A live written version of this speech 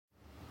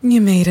You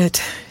made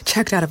it.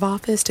 Checked out of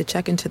office to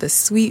check into the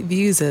sweet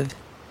views of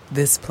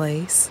this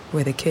place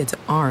where the kids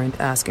aren't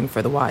asking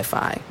for the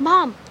Wi-Fi.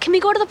 Mom, can we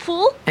go to the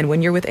pool? And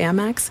when you're with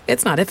Amex,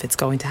 it's not if it's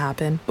going to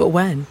happen, but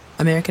when.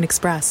 American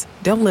Express.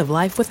 Don't live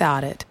life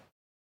without it.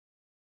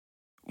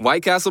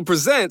 White Castle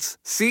presents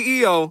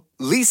CEO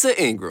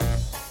Lisa Ingram.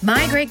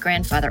 My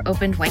great-grandfather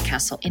opened White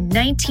Castle in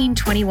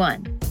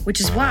 1921,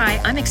 which is why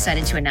I'm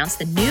excited to announce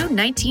the new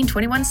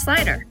 1921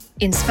 slider,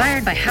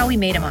 inspired by how we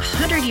made them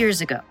 100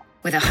 years ago,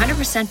 with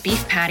 100%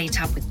 beef patty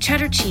topped with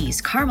cheddar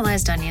cheese,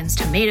 caramelized onions,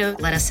 tomato,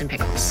 lettuce, and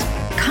pickles.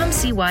 Come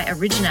see why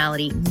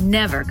originality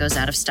never goes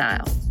out of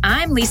style.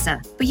 I'm Lisa,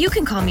 but you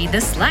can call me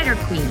the Slider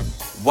Queen.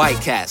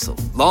 White Castle.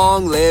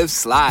 Long live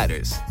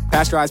sliders.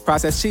 Pasteurized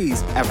processed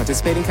cheese at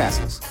participating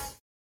castles.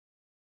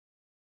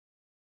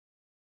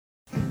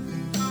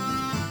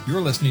 You're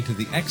listening to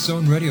the X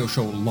Zone Radio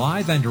Show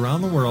live and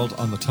around the world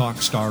on the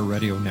Talkstar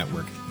Radio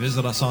Network.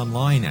 Visit us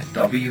online at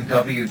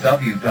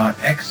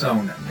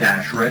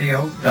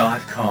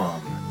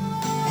www.xzone-radio.com.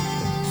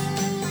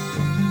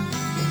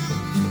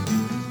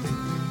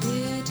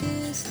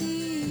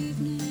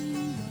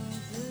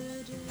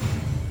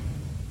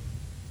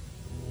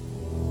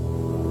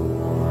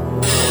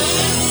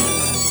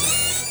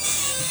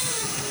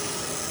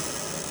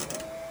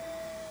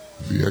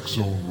 The X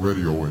Zone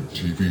Radio and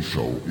TV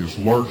show is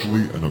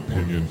largely an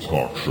opinion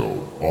talk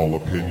show. All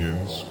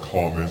opinions,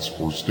 comments,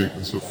 or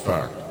statements of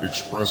fact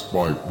expressed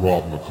by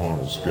Rob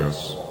McConnell's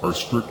guests are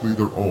strictly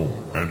their own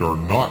and are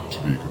not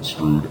to be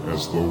construed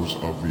as those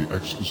of the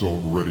X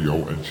Zone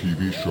Radio and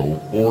TV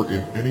show or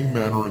in any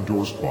manner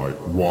endorsed by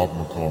Rob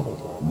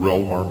McConnell,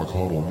 Relmar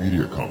McConnell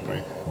Media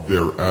Company,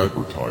 their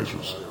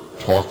advertisers,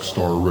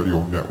 Talkstar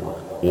Radio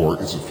Network, or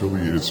its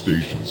affiliated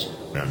stations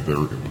and their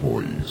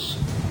employees.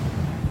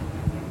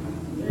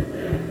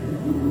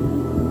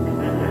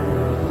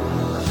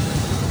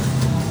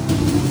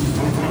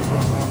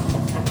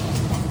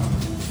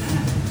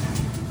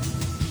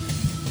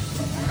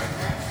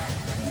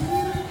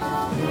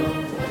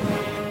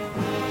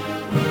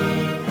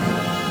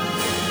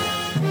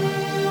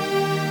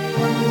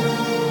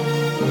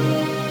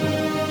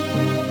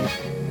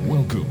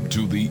 Welcome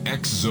to the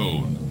X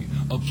Zone,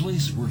 a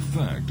place where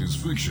fact is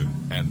fiction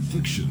and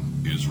fiction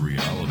is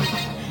reality.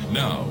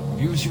 Now,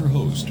 here's your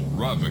host,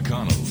 Rob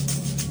McConnell.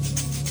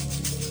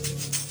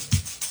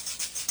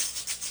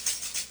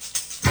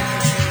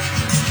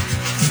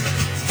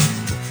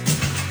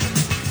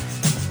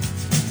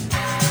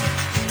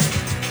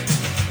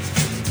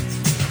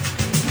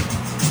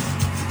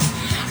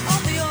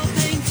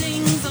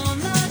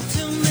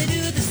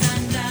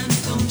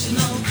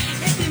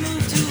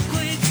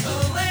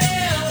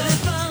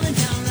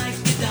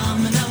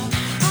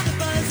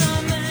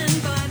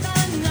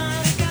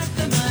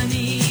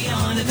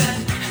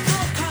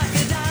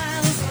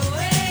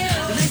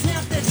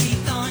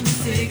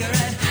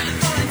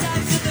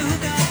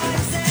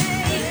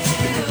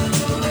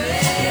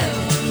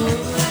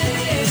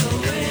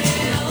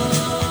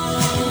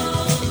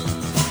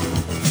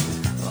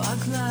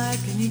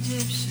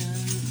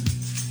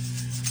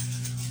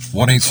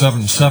 One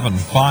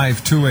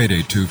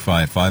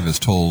 877-528-8255 is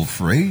toll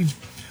free.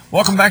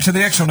 Welcome back to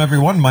the X Zone,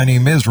 everyone. My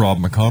name is Rob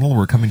McConnell.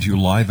 We're coming to you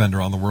live and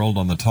around the world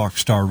on the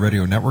Talkstar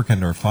Radio Network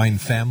and our fine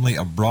family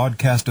of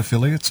broadcast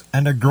affiliates,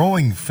 and a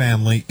growing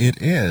family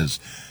it is,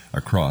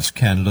 across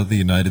Canada, the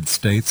United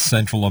States,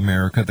 Central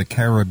America, the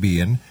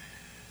Caribbean,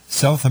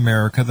 South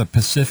America, the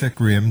Pacific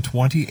Rim,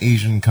 20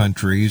 Asian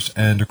countries,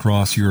 and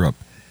across Europe.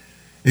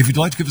 If you'd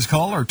like to give us a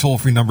call, our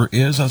toll-free number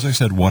is, as I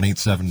said,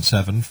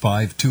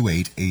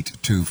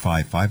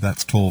 1-877-528-8255.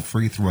 That's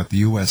toll-free throughout the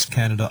U.S.,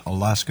 Canada,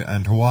 Alaska,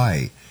 and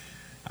Hawaii.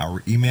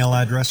 Our email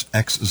address,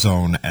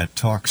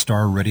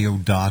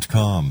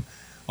 xzone@talkstarradio.com.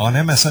 On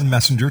MSN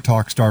Messenger,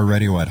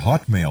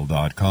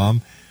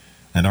 talkstarradio@hotmail.com.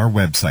 And our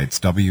websites,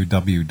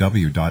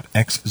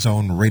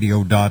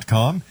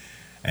 www.xzoneradio.com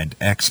and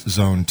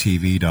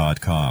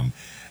xzonetv.com.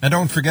 And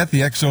don't forget,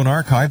 the X Zone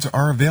archives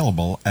are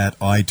available at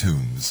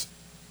iTunes.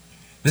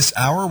 This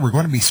hour, we're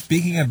going to be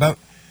speaking about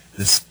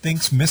the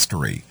Sphinx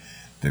mystery,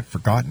 the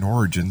forgotten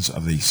origins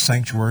of the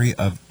sanctuary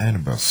of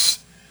Anubis.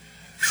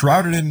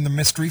 Shrouded in the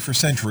mystery for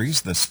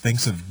centuries, the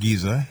Sphinx of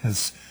Giza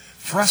has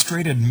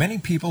frustrated many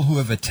people who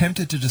have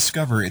attempted to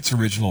discover its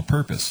original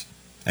purpose.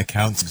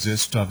 Accounts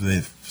exist of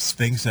the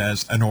Sphinx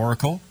as an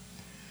oracle,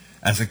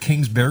 as a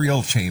king's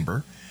burial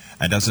chamber,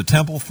 and as a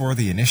temple for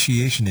the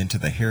initiation into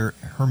the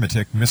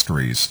Hermetic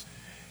mysteries.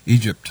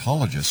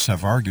 Egyptologists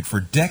have argued for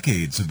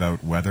decades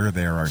about whether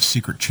there are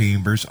secret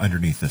chambers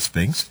underneath the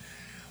Sphinx,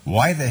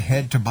 why the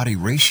head-to-body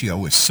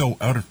ratio is so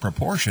out of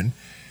proportion,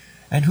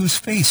 and whose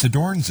face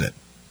adorns it.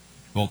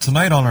 Well,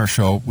 tonight on our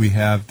show, we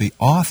have the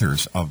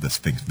authors of the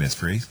Sphinx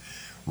Mysteries,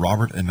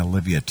 Robert and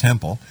Olivia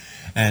Temple.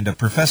 And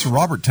Professor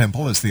Robert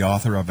Temple is the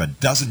author of a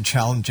dozen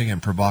challenging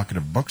and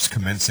provocative books,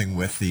 commencing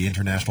with the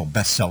international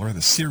bestseller,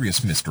 The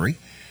Serious Mystery.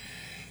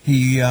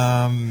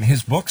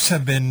 His books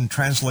have been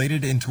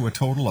translated into a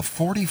total of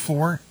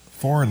 44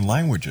 foreign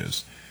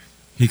languages.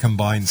 He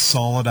combines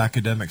solid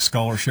academic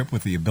scholarship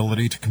with the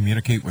ability to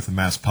communicate with the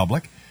mass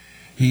public.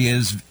 He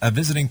is a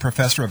visiting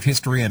professor of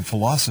history and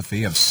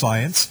philosophy of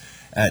science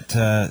at,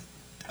 I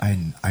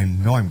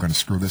know I'm going to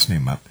screw this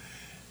name up.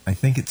 I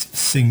think it's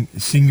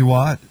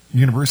Tsinghua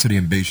University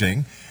in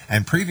Beijing,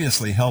 and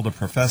previously held a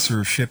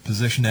professorship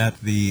position at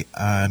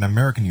an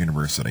American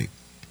university.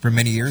 For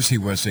many years, he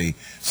was a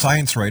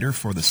science writer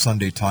for the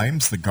Sunday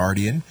Times, The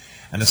Guardian,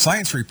 and a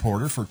science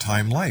reporter for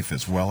Time Life,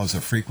 as well as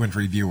a frequent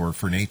reviewer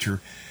for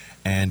Nature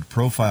and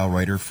profile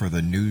writer for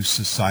the New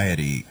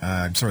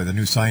The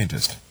New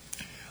Scientist.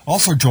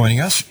 Also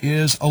joining us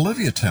is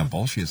Olivia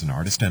Temple. She is an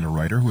artist and a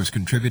writer who has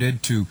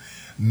contributed to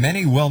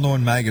many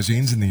well-known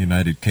magazines in the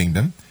United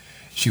Kingdom.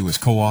 She was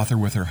co-author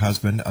with her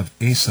husband of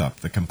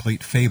Aesop, The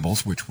Complete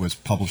Fables, which was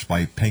published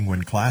by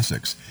Penguin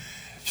Classics.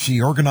 She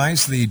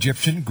organized the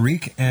Egyptian,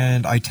 Greek,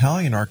 and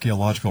Italian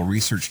archaeological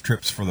research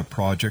trips for the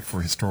Project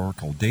for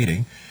Historical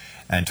Dating,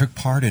 and took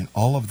part in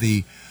all of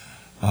the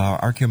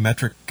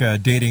archaeometric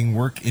dating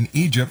work in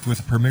Egypt with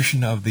the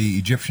permission of the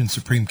Egyptian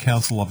Supreme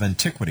Council of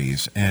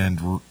Antiquities.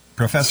 And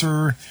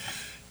Professor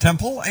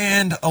Temple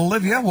and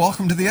Olivia,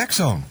 welcome to the X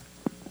Zone.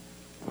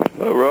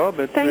 Hello, Rob.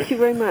 Thank you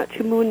very much.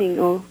 Good morning,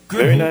 all.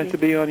 Very nice to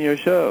be on your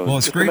show. Well,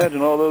 it's Just great.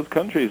 Imagine all those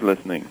countries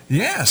listening.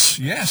 Yes,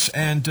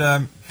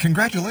 and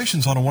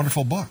congratulations on a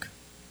wonderful book.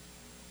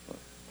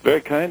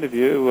 Very kind of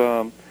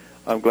you.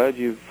 I'm glad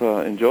you've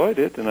enjoyed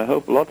it, and I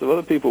hope lots of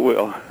other people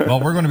will. Well,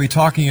 we're going to be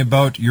talking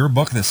about your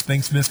book, The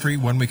Sphinx Mystery,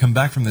 when we come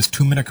back from this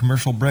 2-minute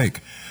commercial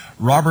break.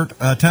 Robert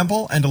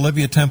Temple and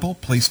Olivia Temple,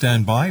 please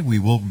stand by. We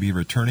will be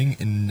returning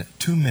in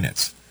 2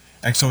 minutes.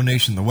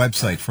 Exonation, the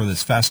website for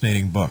this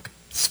fascinating book,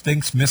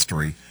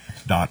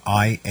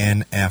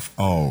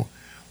 sphinxmystery.info.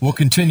 We'll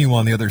continue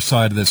on the other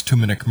side of this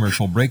 2-minute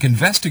commercial break,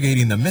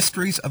 investigating the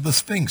mysteries of the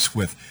Sphinx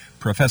with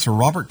Professor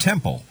Robert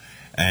Temple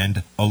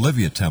and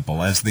Olivia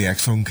Temple as the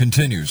X Zone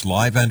continues,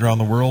 live and around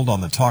the world on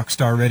the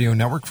Talkstar Radio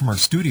Network from our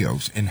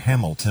studios in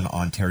Hamilton,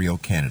 Ontario,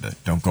 Canada.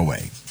 Don't go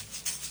away.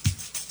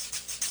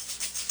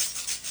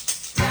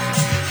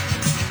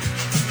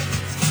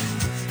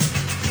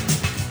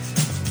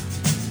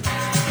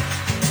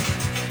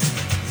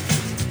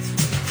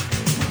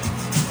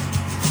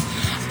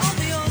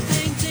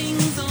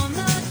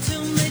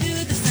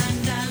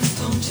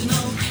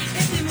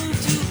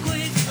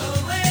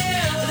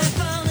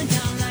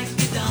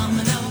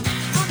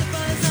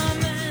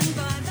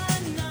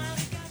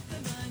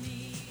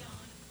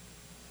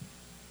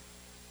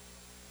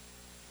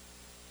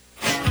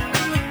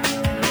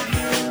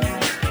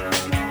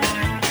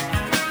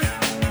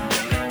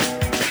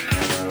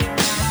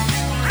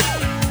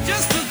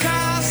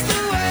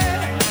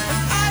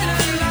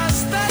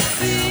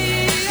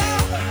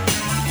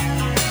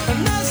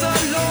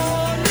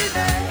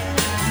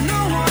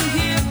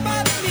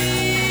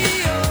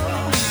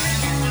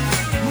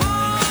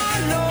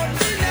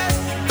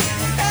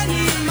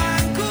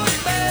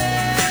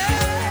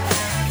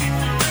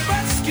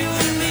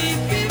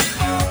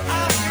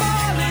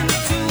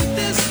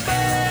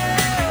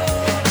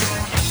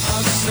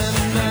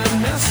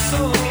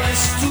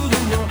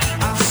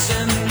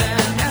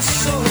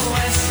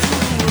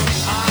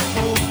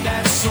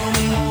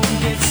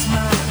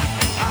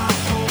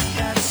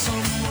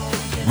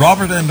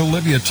 Robert and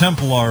Olivia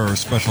Temple are our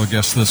special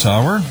guests this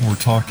hour. We're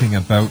talking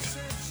about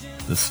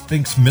the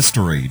Sphinx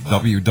Mystery.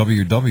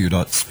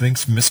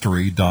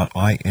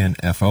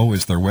 www.sphinxmystery.info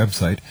is their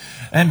website.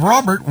 And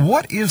Robert,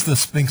 what is the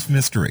Sphinx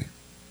Mystery?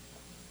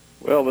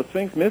 Well, the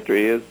Sphinx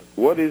Mystery is,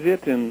 what is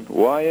it and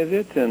why is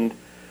it, and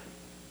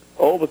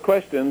all the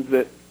questions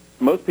that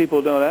most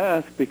people don't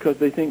ask because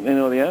they think they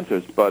know the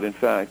answers. But in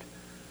fact,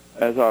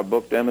 as our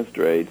book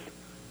demonstrates,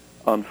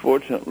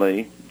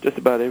 unfortunately, just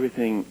about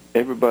everything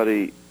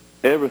everybody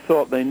ever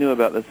thought they knew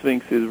about the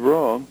Sphinx is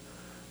wrong,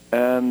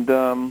 and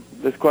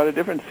there's quite a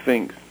different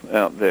Sphinx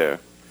out there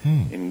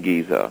in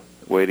Giza,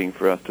 waiting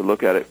for us to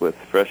look at it with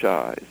fresh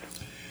eyes.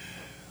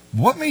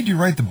 What made you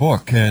write the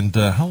book, and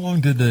how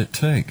long did it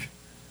take?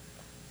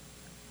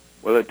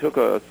 Well, it took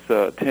us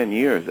 10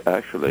 years,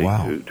 actually,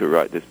 to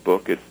write this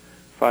book. It's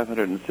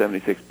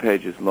 576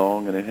 pages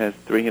long, and it has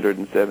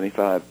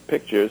 375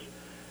 pictures,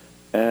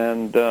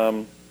 and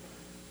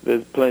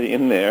there's plenty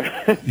in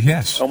there.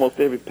 Yes. Almost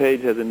every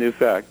page has a new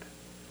fact.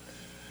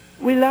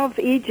 We love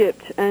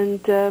Egypt,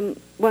 and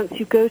once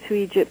you go to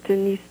Egypt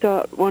and you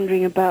start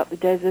wandering about the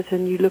desert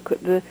and you look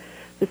at the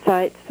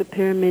sites, the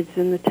pyramids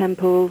and the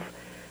temples,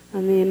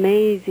 and the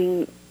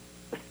amazing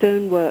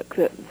stonework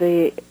that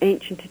the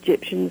ancient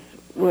Egyptians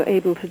were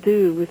able to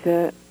do with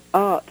their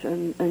art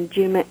and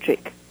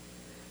geometric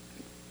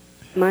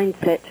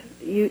mindset,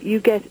 you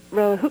get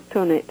rather hooked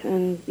on it,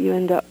 and you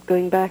end up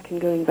going back,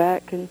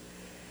 and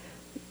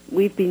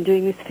we've been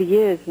doing this for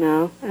years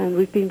now, and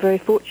we've been very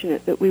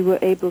fortunate that we were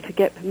able to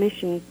get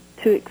permission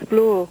to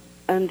explore,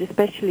 and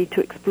especially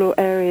to explore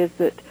areas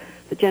that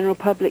the general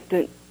public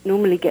don't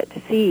normally get to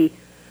see.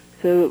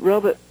 So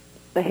Robert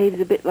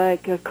behaves a bit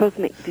like a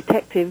cosmic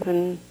detective,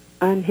 and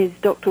I'm his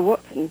Dr.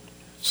 Watson.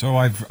 So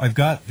I've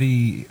got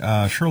the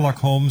Sherlock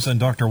Holmes and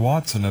Dr.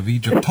 Watson of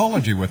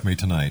Egyptology with me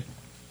tonight.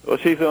 Well,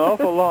 she's an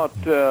awful lot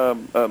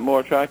more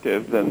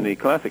attractive than the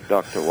classic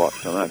Dr.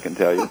 Watson, I can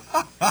tell you.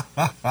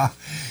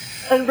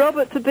 And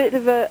Robert's a bit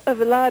of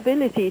a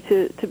liability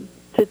to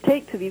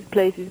take to these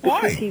places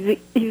because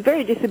he's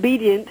very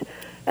disobedient,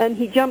 and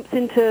he jumps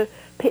into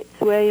pits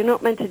where you're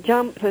not meant to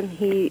jump, and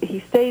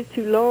he stays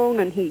too long,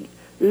 and he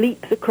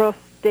leaps across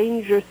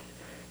dangerous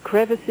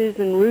crevices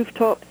and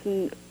rooftops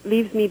and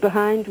leaves me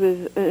behind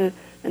with an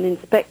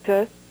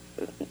inspector,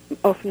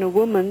 often a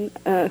woman,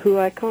 who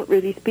I can't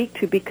really speak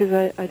to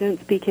because I don't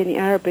speak any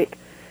Arabic.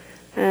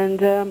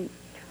 And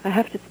I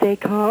have to stay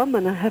calm,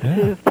 and I have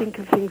to think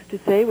of things to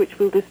say which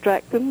will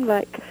distract them,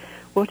 like,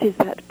 what is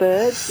that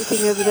bird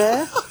sitting over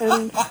there?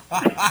 And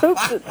I hope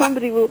that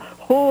somebody will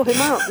haul him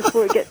out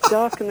before it gets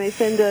dark and they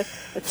send a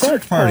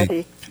search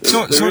party.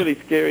 The really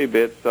scary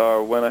bits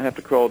are when I have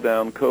to crawl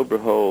down cobra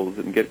holes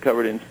and get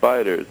covered in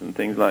spiders and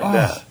things like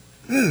that.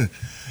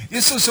 Yeah,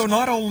 so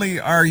not only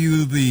are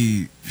you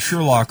the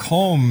Sherlock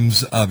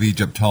Holmes of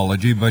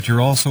Egyptology, but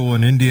you're also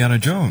an Indiana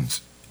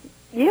Jones.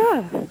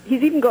 Yeah,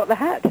 he's even got the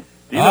hat.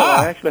 You know,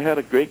 I actually had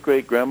a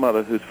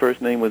great-great-grandmother whose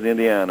first name was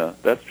Indiana.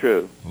 That's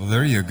true. Well,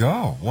 there you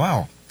go.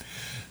 Wow.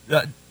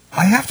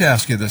 I have to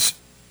ask you this.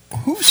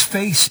 Whose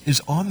face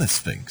is on the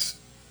Sphinx?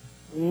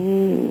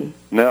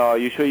 Now, are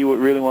you sure you would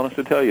really want us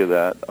to tell you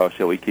that, or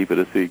shall we keep it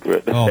a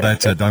secret? Oh,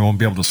 that's it. I won't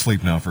be able to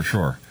sleep now for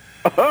sure.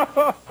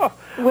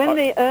 When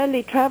the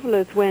early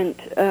travelers went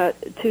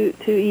to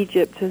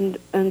Egypt and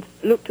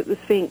looked at the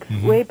Sphinx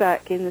way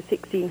back in the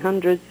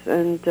 1600s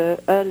and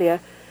earlier,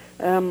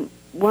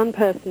 one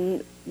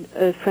person,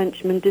 a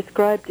Frenchman,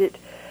 described it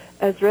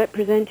as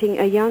representing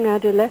a young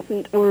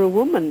adolescent or a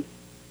woman.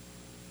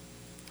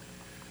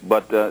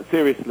 But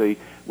seriously,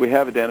 we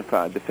have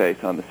identified the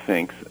face on the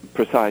Sphinx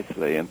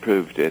precisely and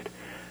proved it.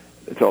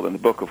 It's all in the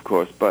book, of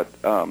course, but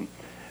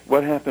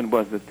what happened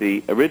was that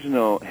the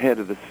original head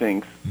of the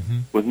Sphinx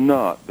was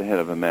not the head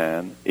of a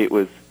man. It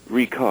was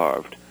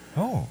recarved.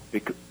 Oh.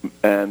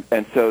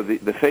 And so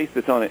the face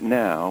that's on it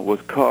now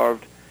was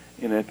carved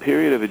in a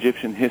period of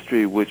Egyptian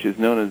history which is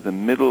known as the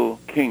Middle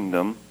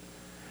Kingdom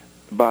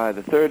by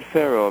the third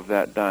pharaoh of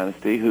that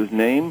dynasty, whose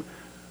name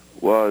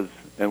was,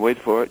 and wait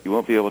for it, you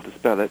won't be able to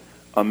spell it,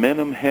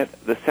 Amenemhet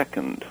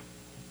II.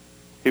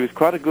 He was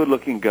quite a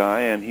good-looking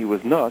guy, and he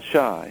was not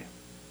shy.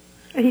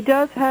 He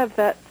does have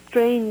that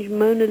strange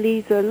Mona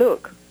Lisa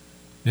look.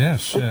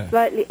 Yes. A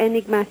slightly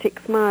enigmatic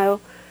smile.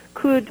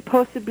 Could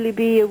possibly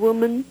be a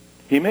woman.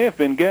 He may have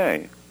been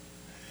gay.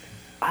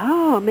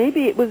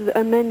 Maybe it was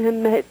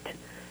Amenemhet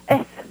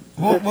II.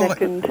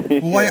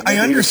 Well, I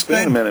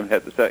understand.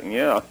 Amenemhet II,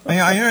 yeah.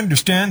 I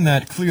understand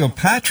that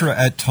Cleopatra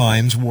at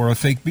times wore a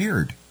fake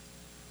beard.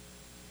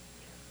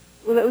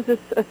 Well, that was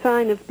a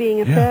sign of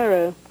being a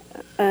pharaoh,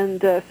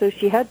 and so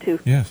she had to.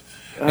 Yes.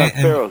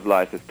 Pharaoh's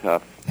life is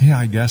tough. Yeah,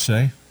 I guess,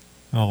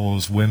 all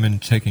those women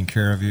taking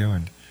care of you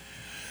and...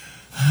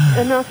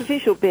 An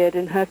artificial beard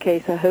in her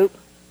case, I hope.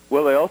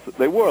 Well,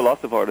 they wore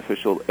lots of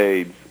artificial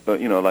aids,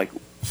 like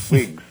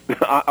wigs.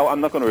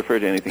 I'm not going to refer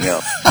to anything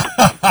else.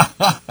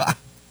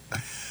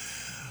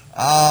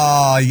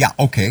 Yeah,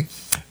 okay.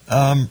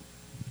 Well,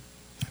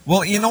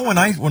 when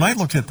I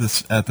looked at the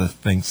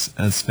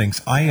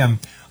Sphinx,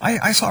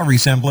 I saw a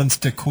resemblance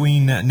to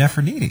Queen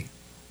Nefertiti.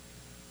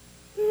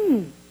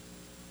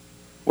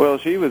 Well,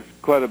 she was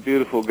quite a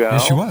beautiful gal.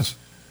 Yes, she was.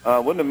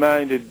 Wouldn't have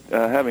minded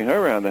having her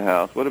around the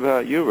house. What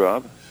about you,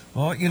 Rob?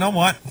 Well, you know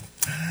what?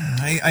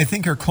 I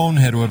think her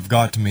Conehead would have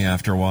got to me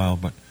after a while,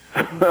 but...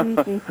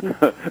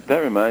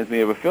 That reminds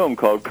me of a film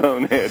called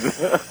Conehead.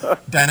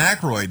 Dan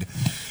Aykroyd.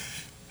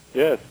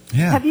 Yes.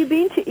 Yeah. Have you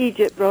been to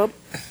Egypt, Rob?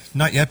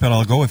 Not yet, but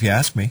I'll go if you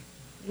ask me.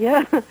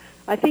 Yeah,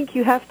 I think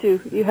you have to.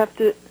 You have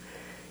to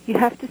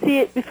see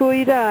it before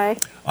you die.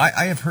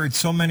 I have heard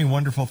so many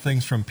wonderful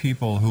things from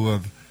people who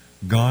have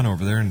gone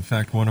over there. In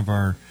fact, one of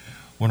our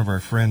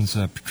friends,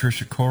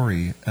 Patricia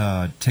Corey,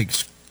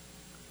 takes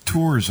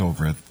tours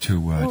over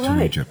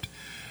to Egypt,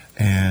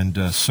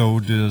 and so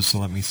does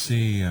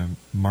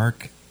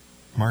Mark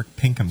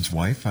Pinkham's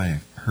wife.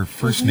 Her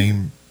first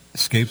name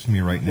escapes me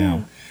right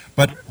now,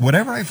 but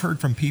whatever I've heard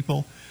from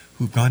people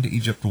who've gone to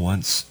Egypt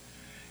once,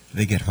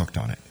 they get hooked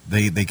on it.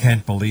 They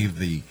can't believe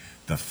the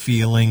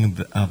feeling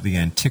of the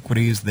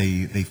antiquities.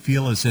 They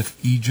feel as if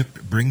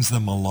Egypt brings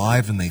them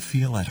alive, and they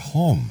feel at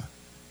home.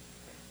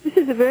 This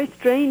is a very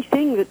strange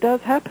thing that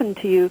does happen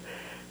to you,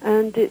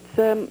 and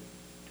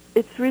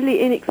it's really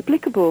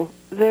inexplicable.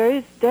 There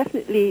is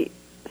definitely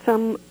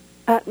some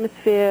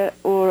atmosphere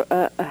or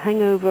a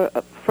hangover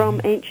from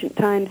ancient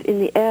times in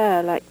the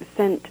air, like the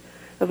scent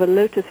of a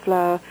lotus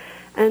flower,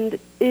 and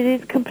it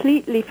is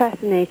completely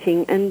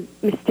fascinating and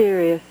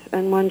mysterious,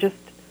 and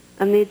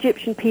the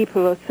Egyptian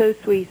people are so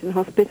sweet and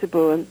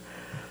hospitable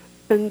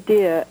and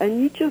dear,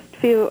 and you just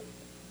feel,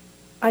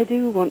 I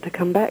do want to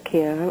come back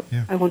here.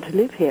 Yeah. I want to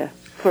live here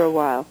for a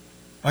while.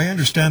 I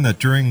understand that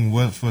during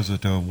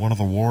one of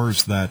the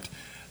wars that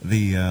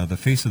the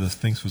face of the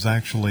Sphinx was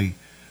actually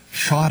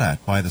shot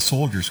at by the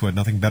soldiers who had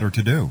nothing better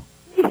to do.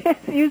 Yes,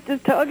 used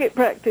as target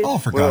practice. Oh,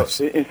 for God's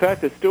sake. In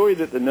fact, the story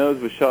that the nose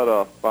was shot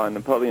off by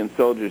Napoleon's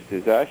soldiers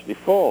is actually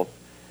false.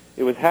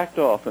 It was hacked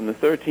off in the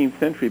 13th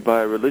century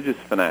by a religious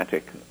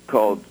fanatic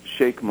called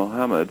Sheikh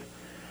Mohammed,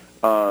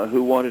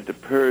 who wanted to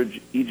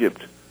purge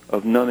Egypt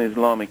of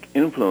non-Islamic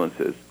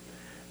influences,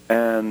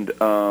 and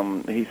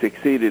he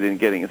succeeded in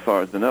getting as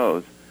far as the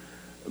nose.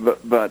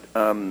 But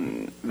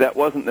that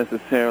wasn't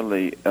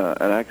necessarily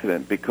an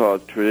accident,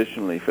 because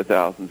traditionally for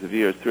thousands of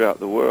years throughout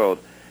the world,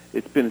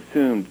 it's been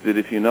assumed that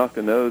if you knock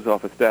the nose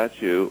off a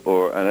statue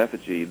or an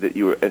effigy, that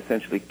you were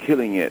essentially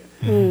killing it,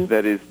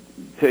 that is,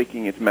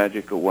 taking its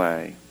magic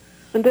away.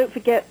 And don't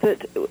forget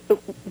that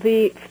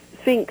the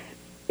Sphinx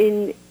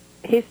in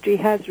history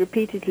has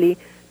repeatedly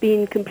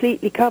been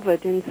completely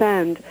covered in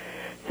sand.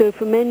 So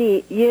for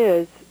many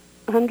years,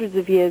 hundreds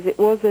of years, it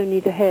was only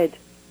the head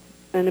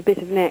and a bit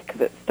of neck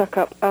that stuck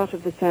up out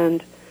of the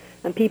sand.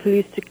 And people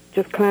used to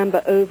just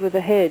clamber over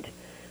the head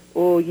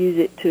or use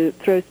it to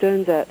throw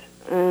stones at.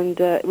 And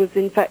it was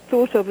in fact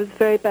thought of as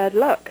very bad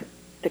luck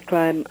to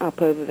climb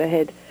up over the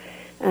head.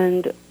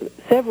 And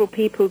several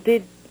people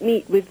did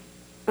meet with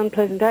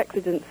unpleasant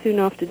accidents soon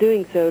after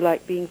doing so,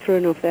 like being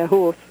thrown off their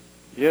horse.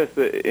 Yes,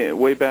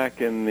 way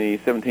back in the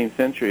 17th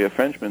century, a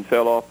Frenchman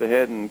fell off the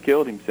head and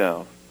killed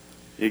himself.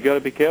 You got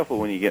to be careful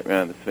when you get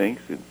around the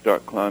Sphinx and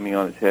start climbing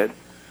on its head.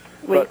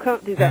 Well, you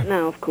can't do that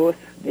now, of course.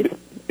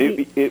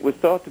 It was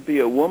thought to be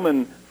a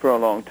woman for a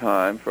long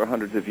time, for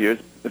hundreds of years,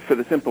 for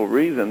the simple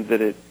reason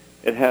that it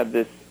had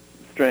this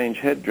strange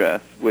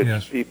headdress,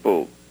 which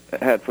people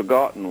had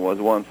forgotten was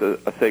once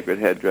a sacred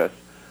headdress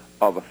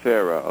of a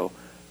pharaoh.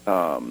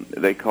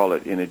 They call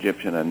it in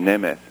Egyptian a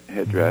nemes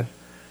headdress,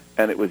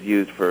 and it was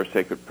used for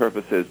sacred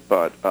purposes,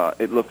 but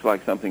it looks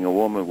like something a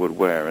woman would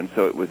wear, and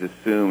so it was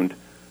assumed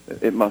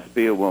that it must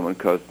be a woman,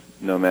 because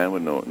no man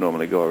would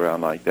normally go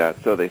around like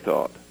that, so they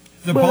thought.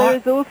 Well, there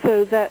is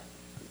also that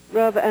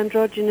rather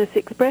androgynous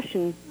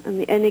expression and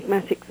the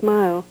enigmatic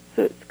smile,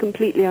 so it's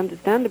completely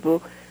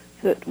understandable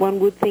that one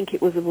would think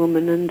it was a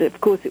woman, and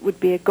of course it would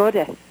be a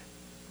goddess.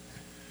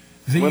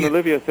 When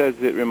Olivia says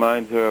it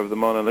reminds her of the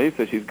Mona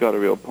Lisa, she's got a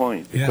real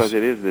point, because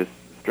it is this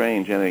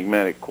strange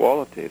enigmatic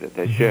quality that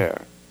they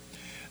share.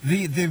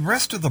 The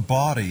rest of the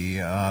body,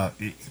 a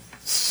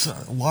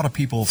lot of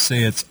people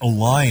say it's a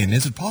lion.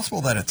 Is it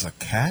possible that it's a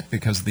cat,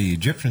 because the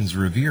Egyptians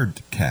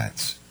revered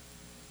cats?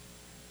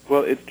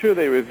 Well, it's true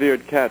they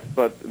revered cats,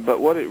 but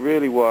what it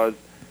really was,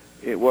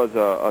 it was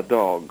a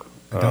dog.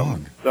 A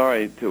dog.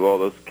 Sorry to all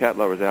those cat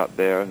lovers out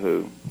there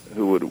who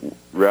would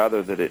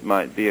rather that it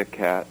might be a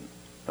cat,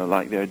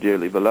 like their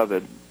dearly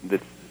beloved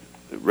that's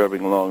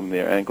rubbing along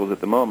their ankles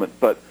at the moment.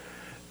 But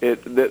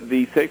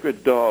the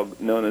sacred dog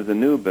known as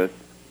Anubis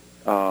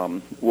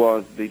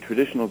was the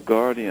traditional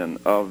guardian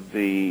of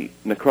the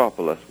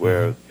necropolis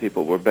where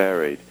people were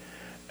buried.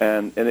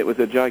 And it was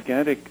a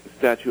gigantic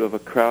statue of a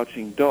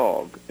crouching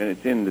dog, and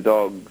it's in the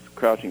dog's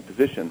crouching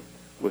position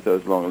with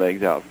those long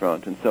legs out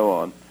front and so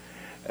on.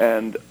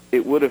 And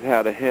it would have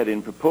had a head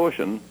in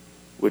proportion,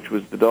 which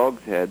was the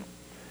dog's head.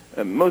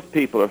 Most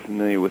people are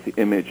familiar with the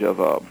image of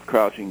a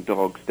crouching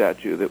dog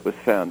statue that was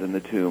found in the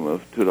tomb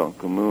of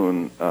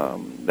Tutankhamun.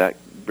 That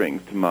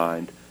brings to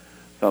mind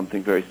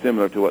something very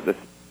similar to what the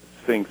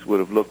Sphinx would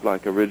have looked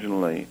like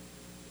originally.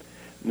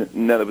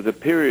 Now, there was a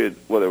period,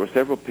 well, there were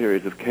several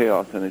periods of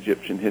chaos in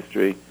Egyptian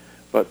history,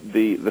 but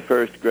the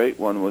first great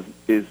one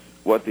is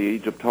what the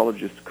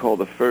Egyptologists call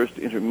the first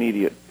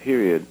intermediate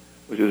period,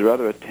 which is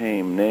rather a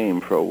tame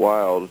name for a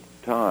wild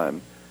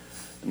time.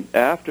 And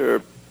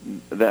after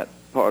that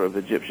part of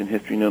Egyptian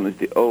history known as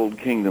the Old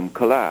Kingdom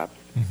collapsed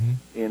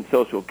in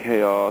social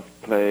chaos,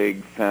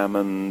 plague,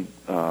 famine,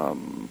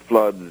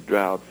 floods,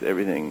 droughts,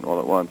 everything all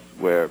at once,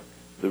 where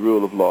the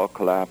rule of law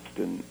collapsed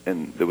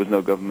and there was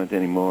no government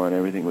anymore and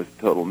everything was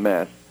a total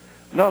mess.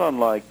 Not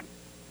unlike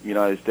the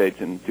United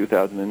States in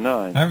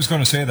 2009. I was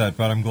going to say that,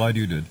 but I'm glad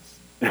you did.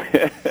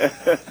 There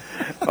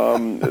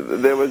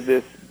was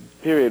this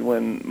period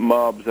when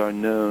mobs are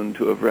known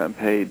to have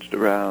rampaged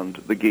around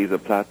the Giza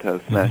Plateau,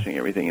 smashing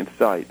everything in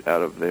sight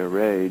out of their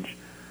rage.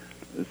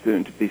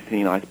 Soon to be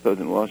seen, I suppose,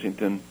 in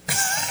Washington,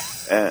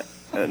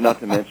 not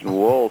to mention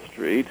Wall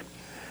Street.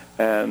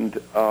 And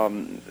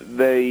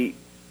they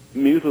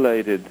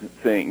mutilated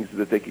things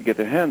that they could get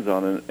their hands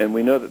on, and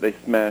we know that they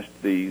smashed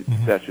the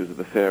statues of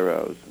the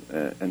pharaohs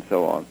and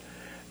so on.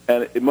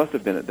 And it must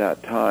have been at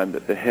that time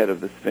that the head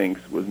of the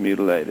Sphinx was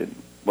mutilated,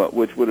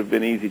 which would have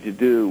been easy to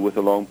do with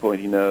a long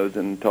pointy nose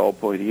and tall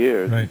pointy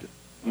ears. Right.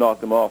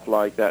 Knock them off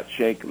like that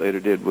Sheikh later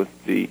did with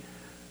the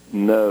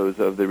nose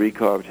of the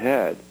recarved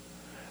head.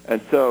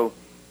 And so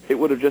it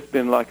would have just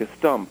been like a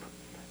stump.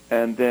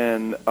 And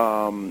then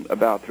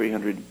about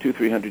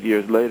 300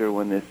 years later,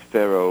 when this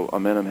pharaoh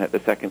Amenemhet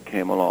II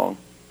came along,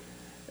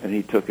 and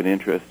he took an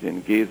interest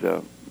in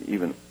Giza,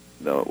 even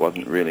though it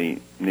wasn't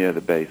really near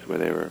the base where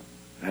they were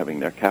having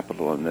their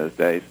capital in those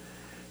days,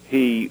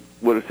 he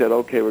would have said,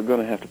 okay, we're going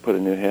to have to put a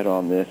new head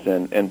on this.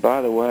 And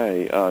by the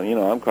way,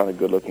 I'm kind of a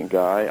good-looking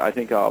guy. I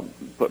think I'll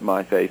put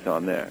my face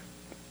on there.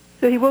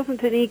 So he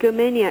wasn't an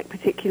egomaniac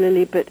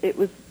particularly, but it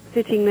was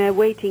sitting there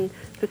waiting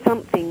for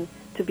something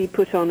to be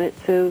put on it,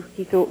 so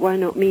he thought, why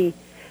not me?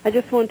 I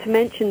just want to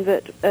mention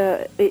that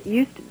there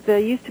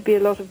used to be a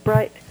lot of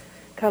bright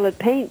colored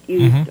paint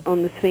used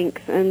on the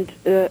Sphinx, and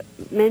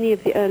many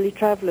of the early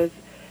travelers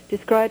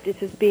described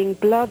it as being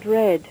blood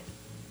red.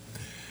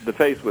 The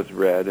face was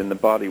red and the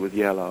body was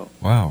yellow.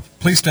 Wow.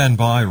 Please stand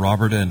by,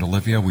 Robert and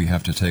Olivia. We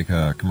have to take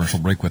a commercial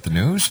break with the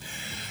news.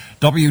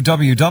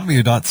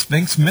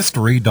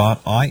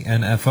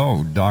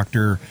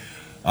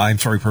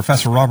 www.sphinxmystery.info.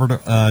 Professor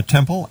Robert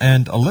Temple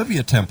and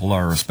Olivia Temple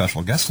are a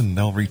special guest, and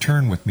they'll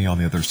return with me on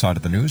the other side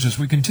of the news as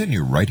we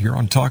continue right here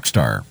on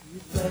Talkstar.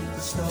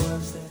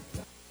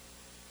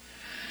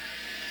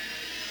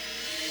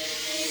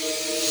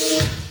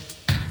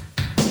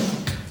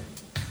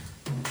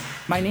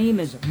 My name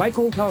is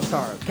Michael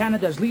Telstar,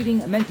 Canada's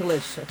leading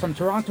mentalist from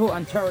Toronto,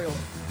 Ontario.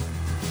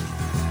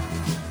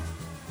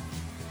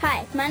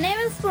 Hi, my name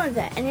is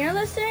Splenda, and you're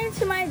listening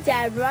to my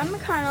dad, Ron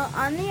McConnell,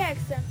 on the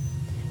X-Zone.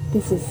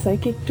 This is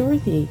Psychic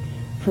Dorothy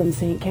from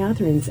St.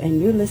 Catharines, and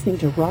you're listening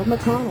to Rob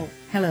McConnell.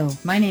 Hello,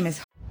 my name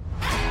is...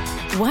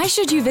 Why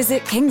should you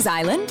visit Kings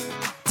Island?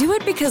 Do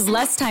it because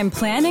less time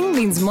planning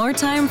means more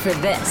time for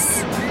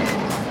this.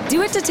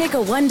 Do it to take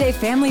a one-day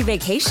family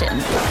vacation.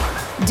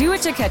 Do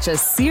it to catch a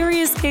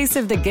serious case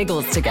of the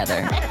giggles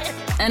together.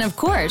 And of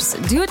course,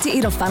 do it to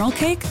eat a funnel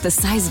cake the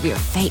size of your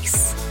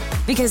face.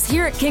 Because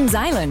here at Kings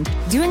Island,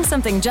 doing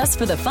something just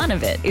for the fun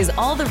of it is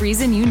all the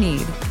reason you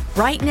need.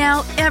 Right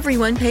now,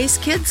 everyone pays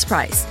kids'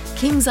 price.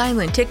 Kings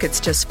Island tickets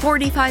just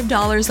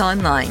 $45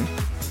 online.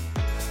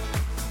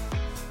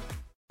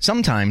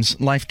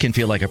 Sometimes life can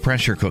feel like a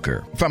pressure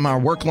cooker. From our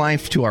work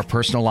life to our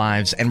personal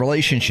lives and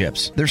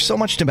relationships, there's so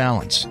much to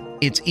balance.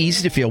 It's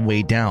easy to feel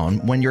weighed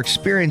down when you're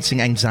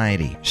experiencing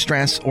anxiety,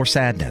 stress, or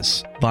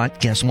sadness. But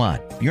guess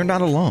what? You're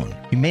not alone.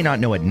 You may not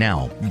know it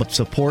now, but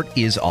support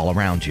is all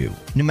around you.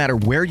 No matter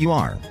where you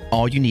are,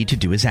 all you need to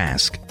do is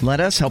ask. Let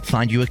us help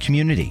find you a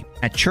community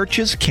at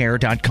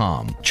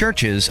churchescare.com.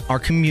 Churches are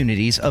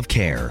communities of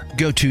care.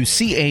 Go to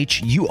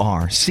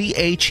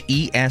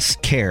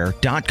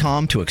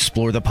CHURCHEScare.com to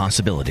explore the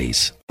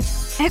possibilities.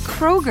 At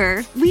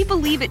Kroger, we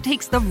believe it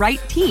takes the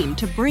right team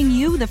to bring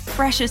you the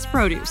freshest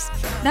produce.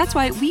 That's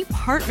why we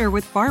partner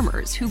with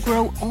farmers who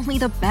grow only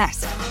the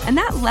best. And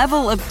that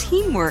level of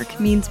teamwork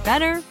means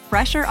better,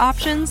 fresher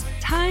options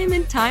time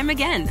and time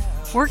again.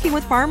 Working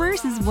with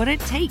farmers is what it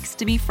takes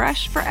to be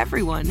fresh for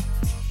everyone.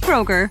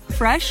 Kroger,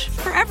 fresh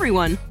for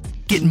everyone.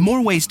 Get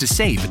more ways to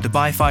save at the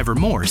Buy 5 or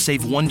More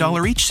Save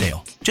 $1 each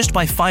sale. Just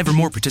buy 5 or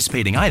more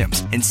participating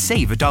items and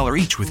save $1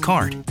 each with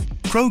card.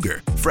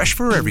 Kroger, fresh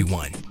for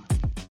everyone.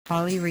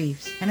 Holly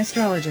Reeves, an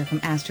astrologer from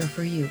Astro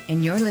For You,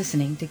 and you're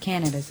listening to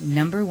Canada's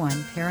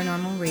 #1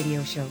 paranormal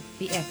radio show,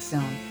 The X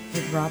Zone,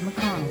 with Rob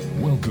McConnell.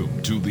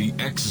 Welcome to The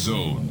X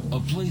Zone, a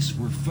place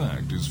where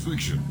fact is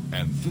fiction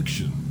and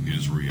fiction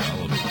is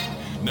reality.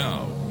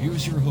 Now,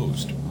 here's your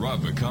host,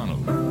 Rob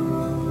McConnell.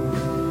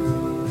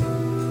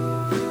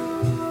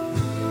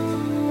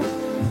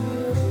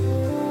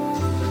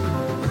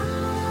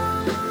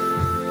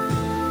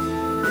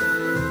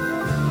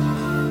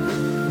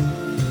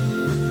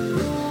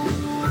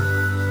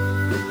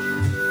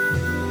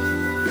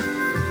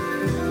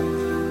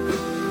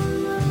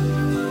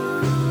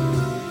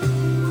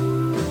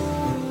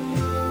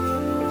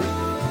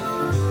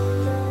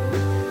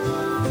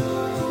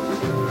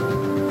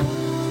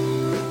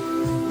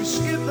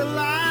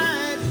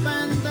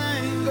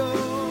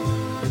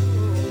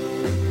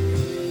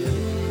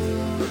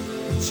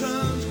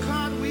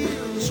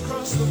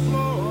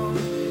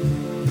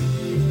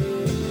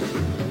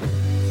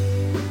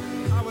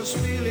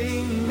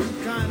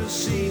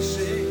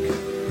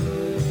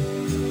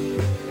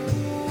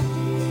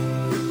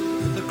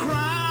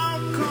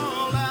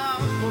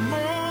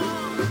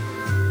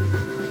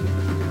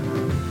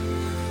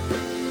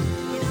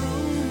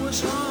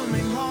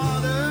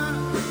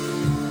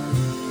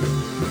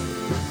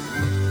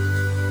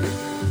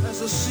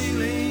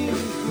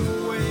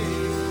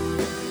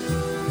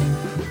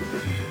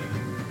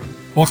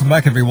 Welcome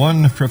back,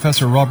 everyone.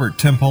 Professor Robert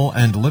Temple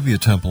and Olivia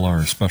Temple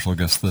are special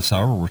guests this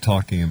hour. We're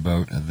talking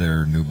about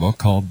their new book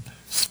called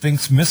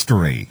Sphinx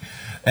Mystery.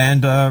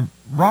 And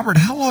Robert,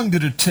 how long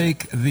did it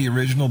take the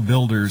original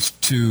builders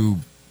to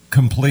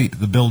complete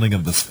the building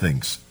of the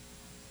Sphinx?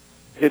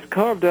 It's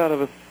carved out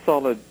of a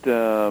solid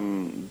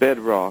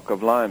bedrock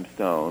of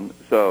limestone.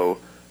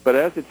 But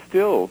as it's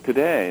still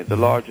today the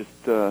largest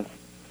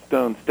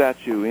stone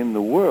statue in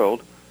the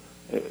world,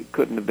 it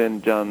couldn't have been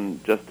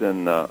done just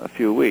in a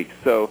few weeks.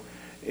 So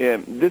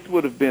this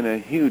would have been a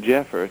huge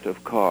effort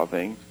of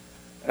carving,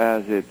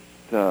 as it's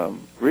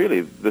really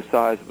the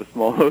size of a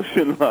small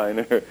ocean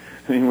liner.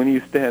 I mean, when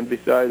you stand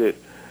beside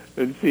it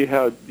and see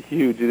how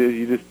huge it is,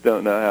 you just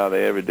don't know how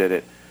they ever did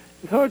it.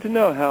 It's hard to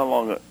know how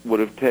long it would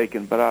have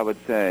taken, but I would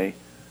say,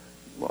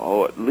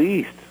 at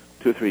least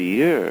 2 or 3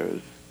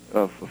 years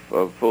of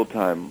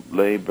full-time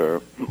labor.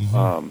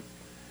 Mm-hmm.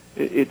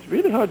 It's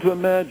really hard to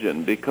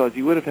imagine, because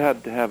you would have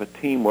had to have a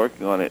team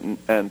working on it,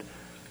 and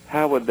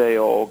how would they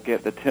all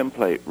get the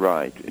template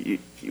right?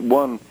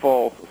 One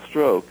false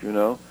stroke, you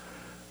know.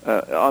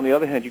 On the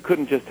other hand, you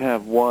couldn't just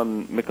have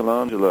one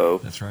Michelangelo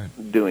That's right.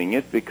 doing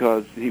it,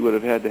 because he would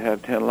have had to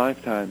have 10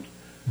 lifetimes.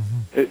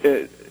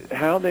 Mm-hmm.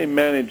 how they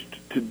managed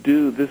to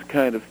do this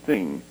kind of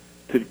thing,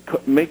 to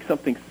make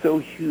something so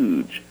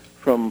huge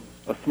from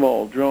a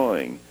small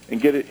drawing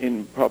and get it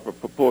in proper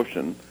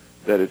proportion,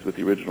 that is with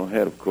the original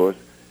head, of course,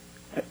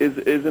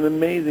 is an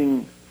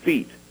amazing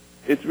feat.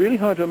 It's really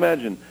hard to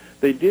imagine.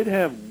 They did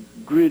have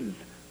grids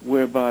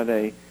whereby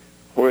they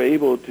were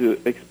able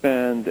to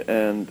expand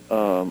and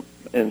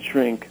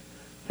shrink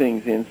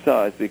things in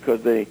size,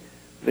 because they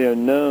are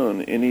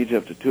known in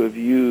Egypt to have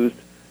used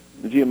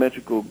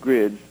geometrical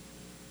grids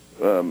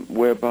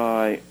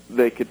whereby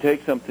they could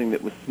take something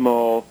that was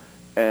small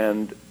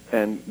and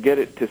get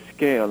it to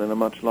scale in a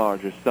much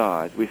larger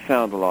size. We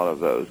found a lot of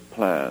those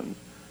plans.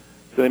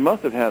 So they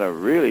must have had a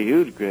really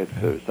huge grid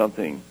for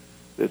something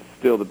that's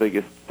still the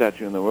biggest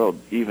statue in the world,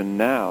 even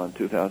now in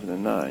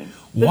 2009.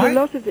 But a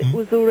lot of it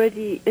was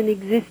already an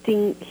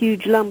existing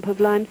huge lump of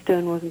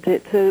limestone, wasn't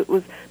it? So it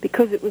was,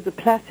 because it was a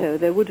plateau,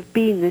 there would have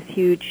been this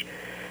huge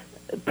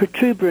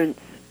protuberance,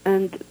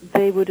 and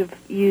they would have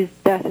used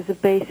that as a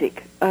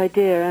basic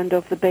idea and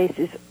of the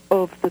basis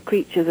of the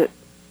creature that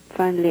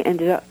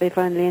they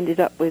finally ended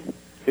up with.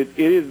 It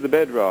is the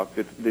bedrock,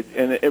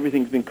 and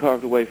everything's been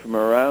carved away from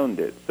around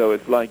it, so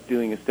it's like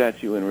doing a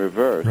statue in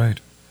reverse. Right.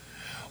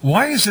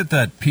 Why is it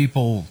that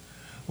people,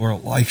 or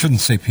I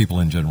shouldn't say people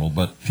in general,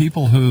 but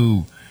people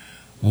who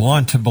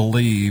want to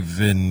believe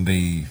in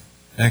the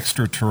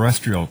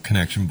extraterrestrial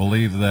connection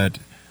believe that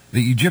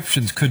the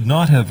Egyptians could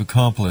not have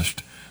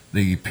accomplished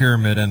the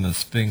pyramid and the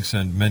Sphinx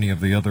and many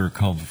of the other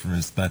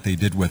accomplishments that they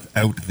did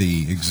without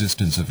the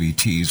existence of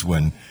ETs,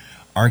 when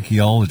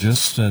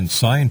archaeologists and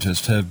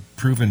scientists have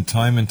proven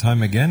time and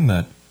time again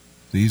that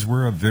these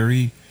were a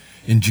very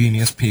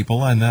ingenious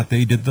people and that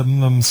they did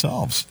them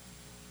themselves?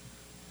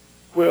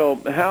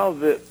 Well, how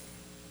the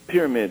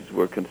pyramids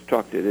were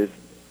constructed is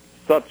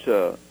such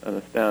an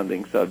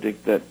astounding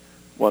subject that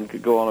one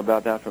could go on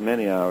about that for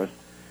many hours.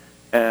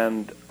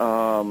 And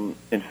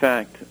in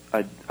fact,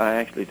 I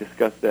actually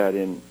discussed that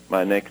in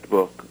my next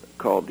book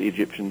called The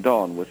Egyptian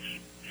Dawn,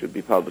 which should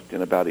be published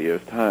in about a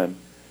year's time,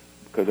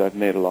 because I've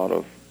made a lot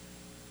of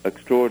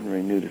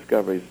extraordinary new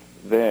discoveries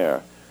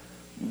there.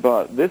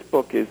 But this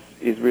book is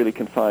really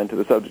confined to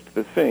the subject of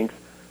the Sphinx,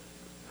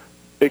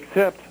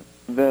 except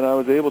that I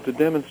was able to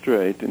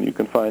demonstrate, and you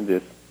can find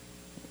this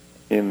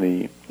in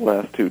the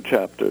last two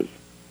chapters,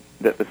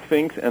 that the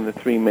Sphinx and the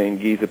three main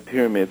Giza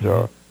pyramids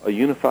are a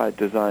unified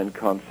design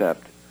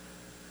concept,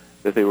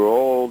 that they were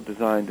all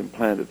designed and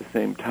planned at the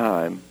same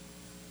time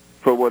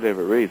for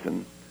whatever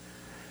reason,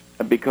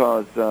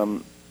 because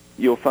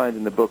you'll find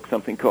in the book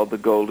something called the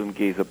Golden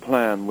Giza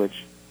Plan,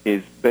 which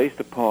is based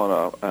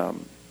upon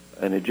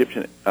an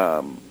Egyptian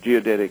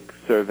geodetic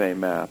survey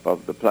map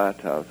of the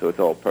plateau, so it's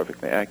all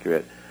perfectly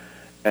accurate,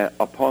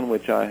 upon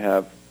which I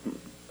have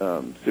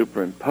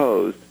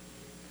superimposed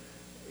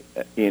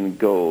in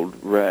gold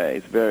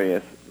rays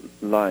various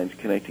lines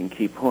connecting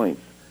key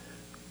points,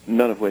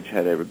 none of which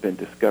had ever been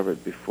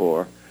discovered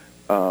before,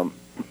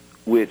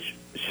 which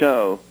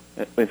show,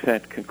 in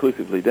fact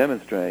conclusively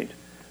demonstrate,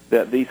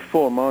 that these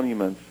four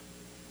monuments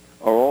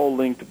are all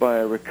linked by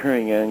a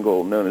recurring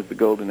angle known as the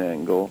golden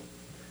angle,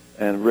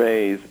 and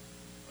rays,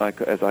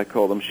 as I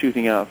call them,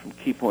 shooting out from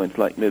key points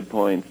like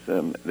midpoints,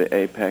 the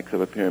apex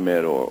of a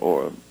pyramid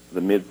or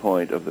the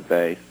midpoint of the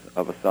base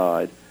of a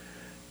side,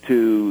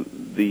 to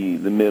the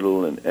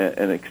middle and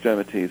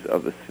extremities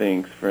of the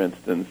Sphinx, for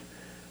instance.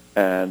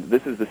 And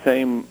this is the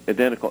same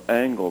identical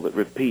angle that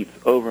repeats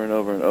over and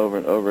over and over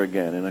and over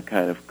again in a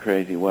kind of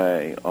crazy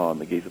way on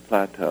the Giza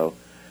Plateau,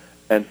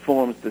 and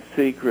forms the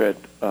secret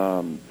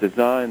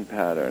design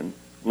pattern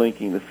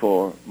linking the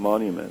four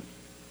monuments.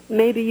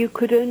 Maybe you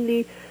could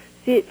only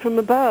see it from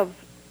above.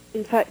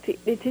 In fact,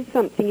 it is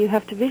something you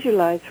have to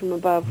visualize from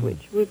above,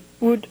 which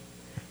would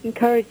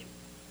encourage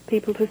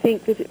people to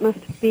think that it must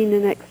have been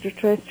an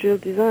extraterrestrial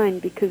design,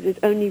 because it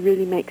only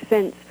really makes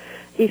sense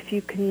if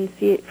you can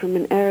see it from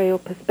an aerial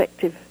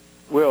perspective.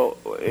 Well,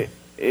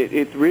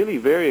 it's really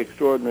very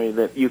extraordinary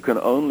that you can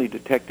only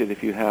detect it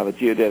if you have a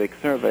geodetic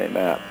survey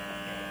map.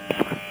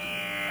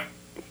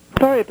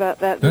 Sorry about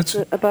that. There's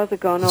a buzzer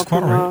gone off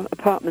in our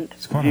apartment.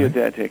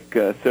 Geodetic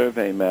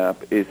survey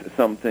map is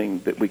something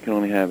that we can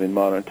only have in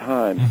modern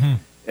times.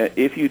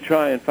 If you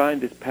try and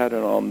find this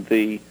pattern on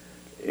the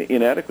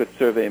inadequate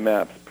survey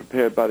maps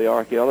prepared by the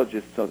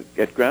archaeologists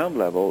at ground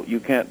level,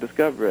 you can't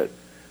discover it.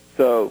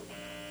 So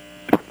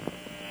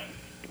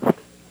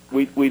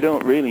we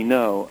don't really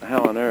know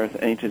how on earth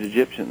ancient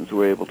Egyptians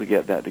were able to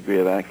get that degree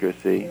of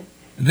accuracy.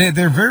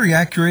 They're very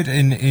accurate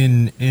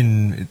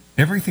in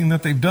everything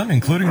that they've done,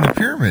 including the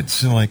pyramids.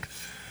 So, like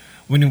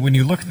when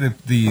you look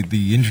at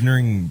the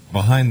engineering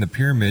behind the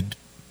pyramid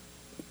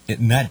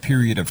in that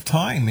period of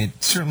time,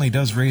 it certainly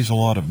does raise a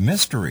lot of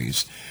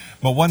mysteries.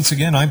 But once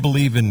again, I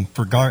believe in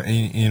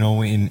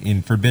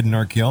forbidden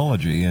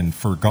archaeology and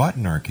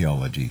forgotten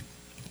archaeology.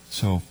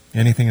 So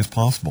anything is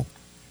possible.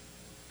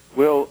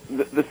 Well,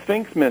 the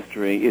Sphinx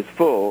mystery is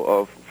full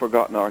of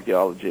forgotten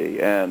archaeology,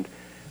 and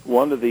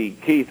one of the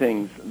key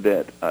things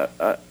that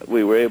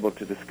we were able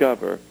to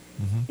discover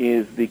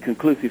is the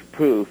conclusive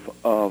proof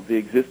of the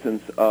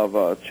existence of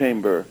a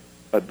chamber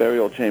a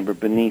burial chamber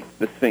beneath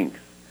the Sphinx.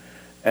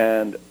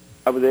 And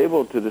I was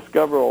able to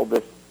discover all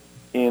this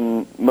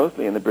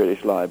mostly in the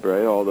British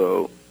Library,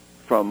 although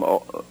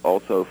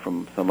also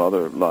from some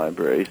other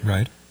libraries.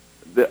 Right.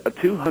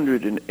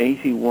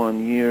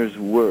 281 years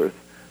worth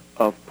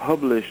of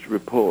published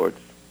reports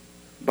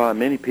by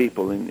many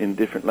people in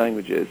different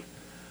languages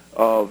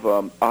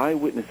of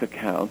eyewitness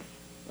accounts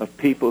of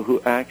people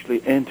who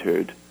actually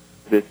entered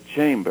this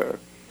chamber,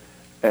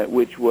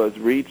 which was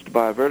reached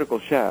by a vertical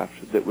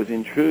shaft that was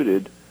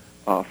intruded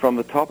from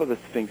the top of the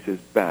Sphinx's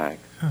back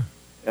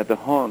at the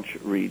haunch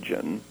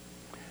region.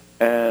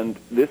 And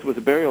this was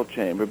a burial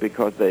chamber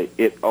because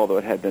although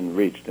it had been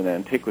reached in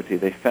antiquity,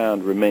 they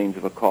found remains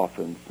of a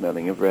coffin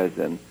smelling of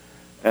resin.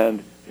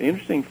 And the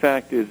interesting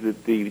fact is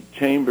that the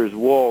chamber's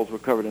walls were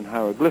covered in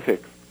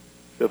hieroglyphics.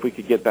 So if we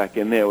could get back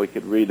in there, we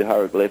could read the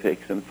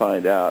hieroglyphics and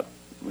find out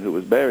who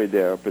was buried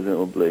there,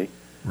 presumably.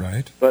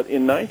 Right. But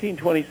in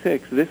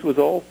 1926, this was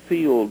all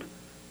sealed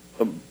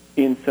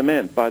in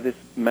cement by this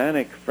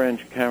manic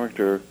French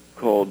character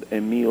called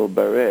Émile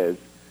Barrès,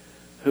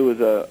 who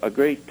was a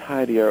great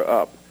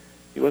tidier-up.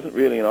 He wasn't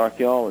really an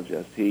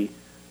archaeologist. He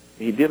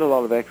did a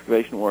lot of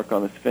excavation work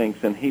on the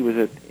Sphinx, and he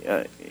was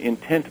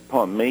intent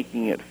upon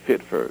making it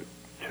fit for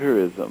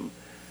tourism,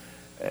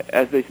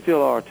 as they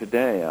still are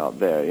today out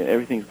there. You know,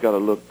 everything's got to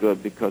look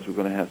good because we're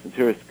going to have some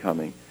tourists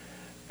coming.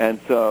 And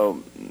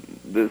so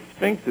the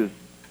Sphinx is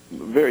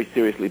very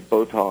seriously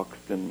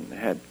Botoxed and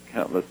had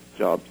countless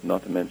jobs,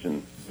 not to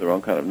mention the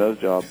wrong kind of nose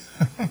job.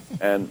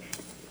 And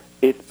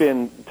it's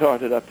been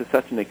tarted up to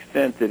such an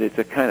extent that it's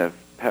a kind of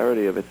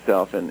parody of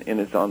itself, and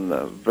it's on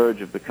the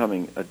verge of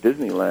becoming a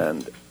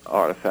Disneyland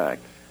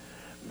artifact.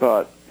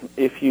 But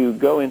if you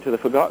go into the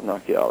forgotten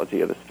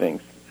archaeology of the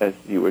Sphinx, as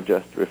you were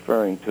just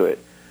referring to it,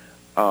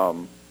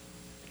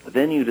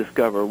 then you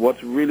discover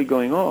what's really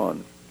going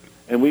on.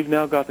 And we've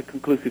now got the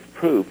conclusive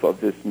proof of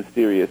this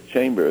mysterious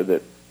chamber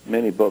that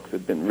many books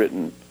have been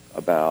written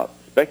about,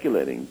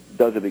 speculating,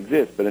 does it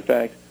exist? But in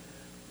fact,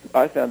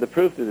 I found the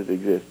proof that it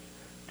exists.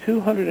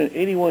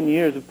 281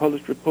 years of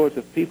published reports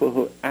of people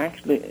who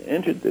actually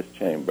entered this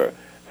chamber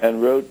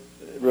and wrote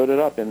it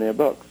up in their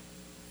books.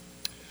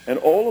 And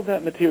all of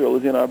that material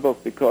is in our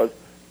book because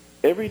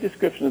every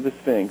description of the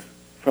Sphinx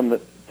from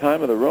the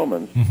time of the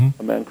Romans,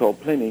 a man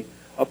called Pliny,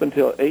 up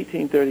until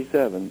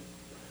 1837,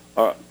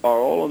 are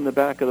all in the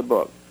back of the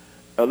book.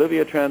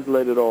 Olivia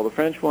translated all the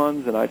French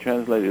ones, and I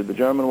translated the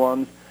German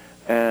ones,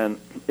 and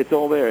it's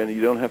all there, and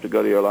you don't have to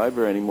go to your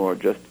library anymore.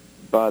 Just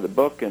buy the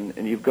book, and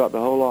you've got the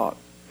whole lot.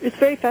 It's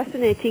very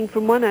fascinating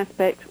from one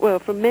aspect, well,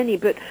 from many,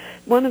 but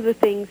one of the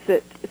things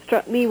that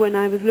struck me when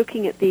I was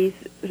looking at these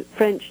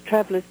French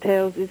travelers'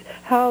 tales is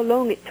how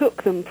long it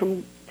took them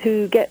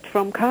to get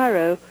from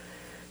Cairo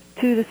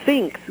to the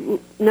Sphinx.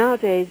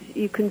 Nowadays,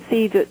 you can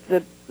see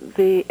that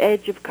the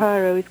edge of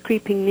Cairo is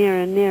creeping nearer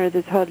and nearer.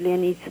 There's hardly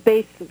any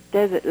space of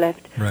desert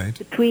left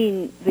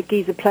between the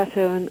Giza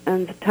Plateau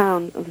and the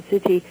town of the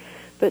city,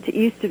 but it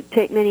used to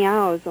take many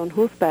hours on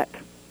horseback.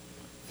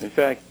 In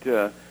fact,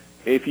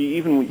 if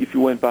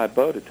you went by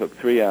boat, it took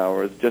 3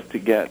 hours just to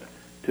get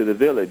to the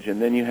village,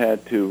 and then you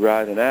had to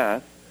ride an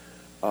ass,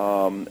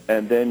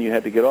 and then you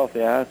had to get off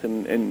the ass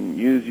and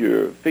use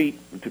your feet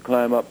to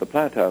climb up the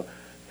plateau.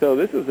 So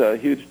this was a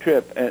huge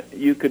trip, and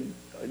you could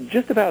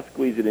just about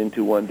squeeze it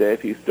into one day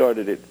if you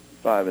started at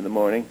 5 in the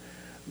morning,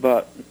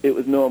 but it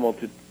was normal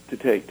to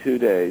take 2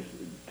 days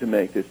to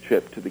make this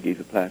trip to the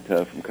Giza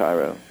Plateau from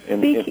Cairo in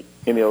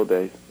the old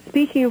days.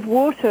 Speaking of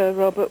water,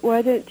 Robert,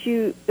 why don't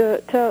you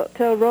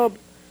tell Rob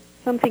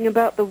something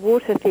about the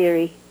water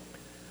theory?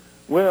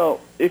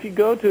 Well, if you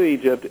go to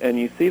Egypt and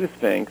you see the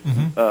Sphinx,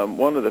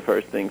 one of the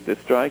first things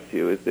that strikes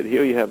you is that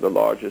here you have the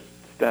largest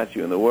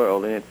statue in the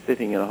world, and it's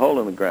sitting in a hole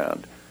in the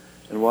ground.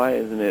 And why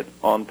isn't it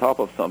on top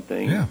of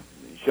something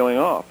showing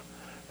off?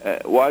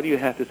 Why do you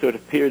have to sort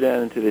of peer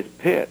down into this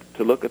pit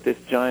to look at this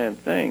giant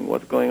thing?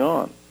 What's going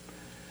on?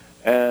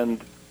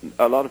 And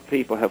a lot of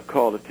people have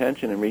called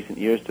attention in recent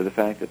years to the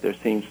fact that there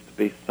seems to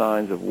be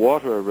signs of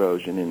water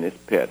erosion in this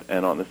pit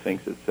and on the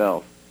Sphinx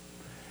itself.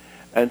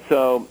 And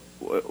so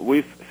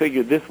we've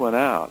figured this one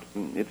out.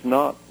 It's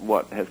not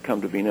what has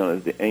come to be known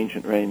as the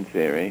ancient rain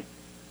theory,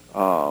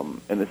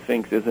 and the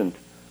Sphinx isn't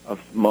of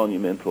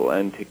monumental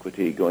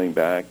antiquity going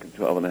back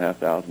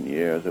 12,500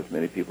 years, as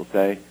many people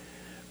say,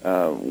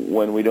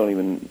 when we don't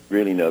even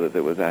really know that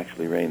there was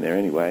actually rain there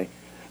anyway.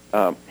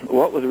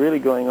 What was really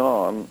going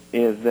on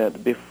is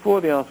that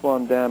before the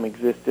Aswan Dam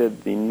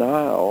existed, the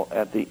Nile,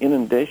 at the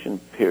inundation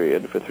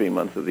period for 3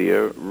 months of the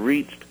year,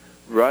 reached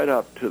right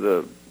up to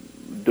the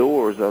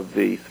doors of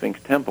the Sphinx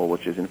Temple,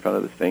 which is in front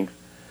of the Sphinx.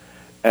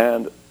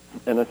 And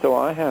so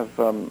I have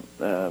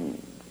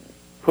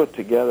put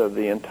together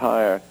the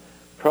entire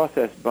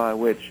process by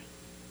which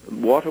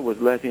water was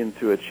let in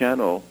through a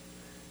channel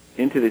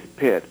into this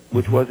pit,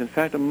 which was in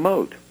fact a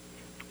moat.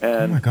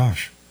 And oh my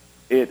gosh.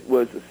 It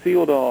was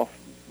sealed off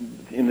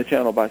in the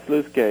channel by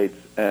sluice gates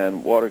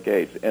and water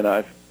gates, and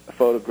I've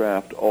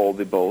photographed all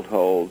the bolt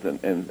holes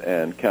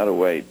and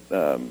counterweight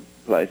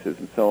places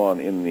and so on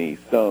in the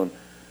stone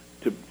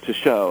to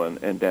show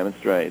and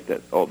demonstrate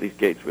that all these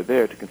gates were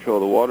there to control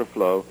the water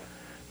flow.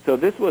 So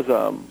this was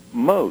a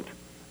moat,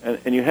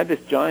 and you had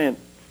this giant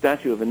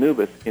statue of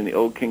Anubis in the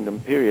Old Kingdom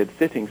period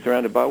sitting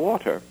surrounded by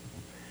water.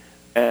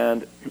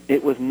 And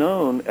it was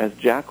known as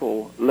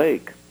Jackal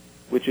Lake,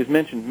 which is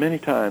mentioned many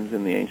times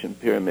in the ancient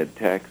pyramid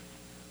texts.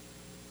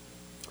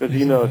 Because,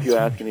 you know, if you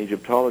ask an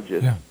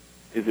Egyptologist,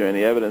 is there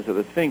any evidence of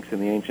the Sphinx in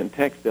the ancient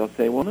text, they'll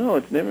say, well, no,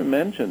 it's never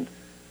mentioned.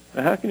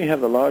 Now, how can you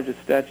have the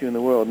largest statue in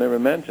the world never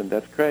mentioned?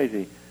 That's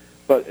crazy.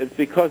 But it's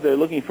because they're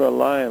looking for a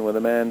lion with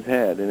a man's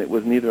head, and it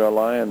was neither a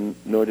lion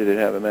nor did it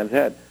have a man's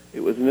head.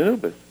 It was an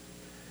Anubis.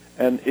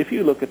 And if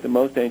you look at the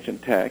most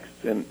ancient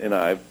texts, and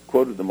I've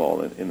quoted them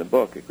all in the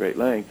book at great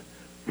length,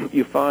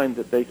 you find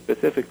that they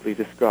specifically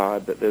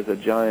describe that there's a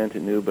giant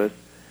Anubis,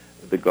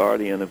 the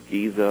guardian of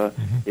Giza.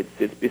 It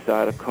sits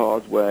beside a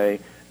causeway,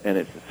 and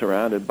it's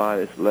surrounded by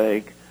this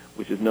lake,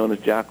 which is known as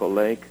Jackal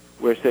Lake,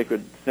 where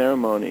sacred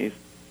ceremonies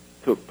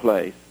took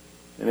place.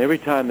 And every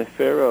time the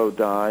pharaoh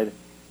died,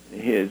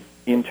 his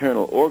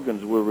internal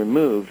organs were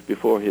removed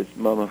before his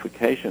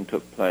mummification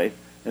took place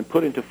and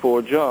put into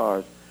 4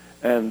 jars.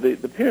 And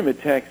the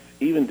pyramid texts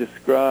even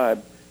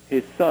describe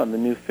his son, the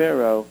new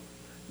pharaoh,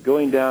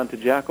 going down to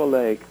Jackal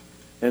Lake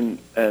and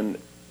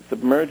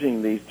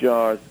submerging these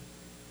jars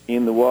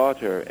in the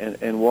water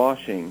and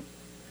washing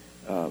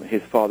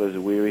his father's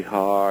weary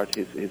heart,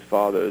 his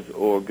father's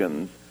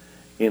organs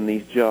in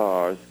these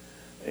jars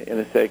in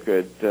a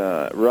sacred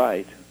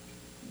rite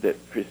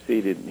that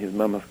preceded his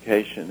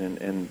mummification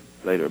and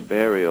later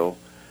burial.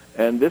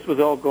 And this was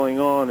all going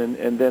on,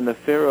 and then the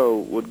pharaoh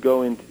would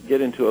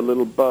get into a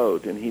little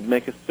boat, and he'd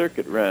make a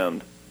circuit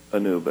round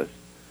Anubis,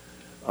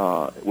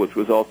 which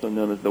was also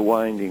known as the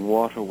Winding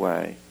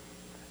Waterway.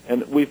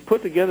 And we've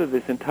put together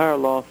this entire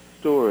lost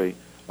story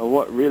of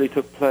what really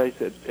took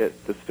place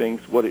at the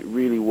Sphinx, what it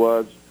really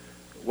was,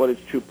 what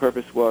its true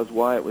purpose was,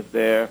 why it was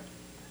there,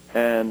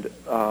 and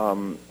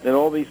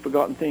all these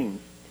forgotten things.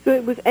 So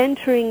it was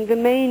entering, the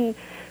main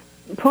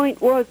point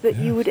was that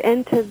you would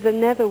enter the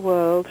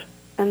netherworld,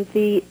 and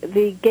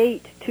the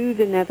gate to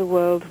the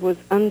netherworld was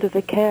under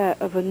the care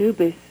of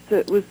Anubis. So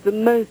it was the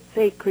most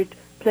sacred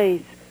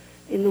place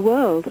in the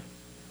world.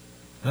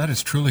 That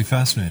is truly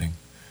fascinating.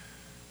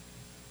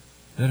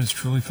 That is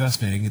truly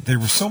fascinating. There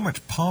was so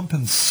much pomp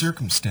and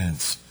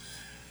circumstance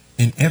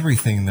in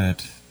everything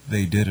that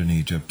they did in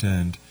Egypt,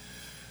 and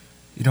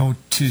you know,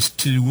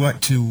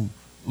 to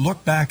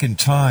look back in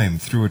time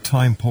through a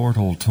time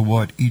portal to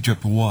what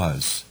Egypt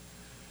was,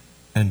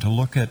 and to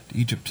look at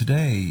Egypt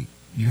today,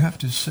 you have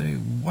to say,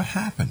 what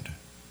happened?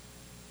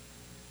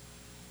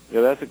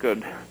 Yeah, that's a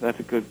good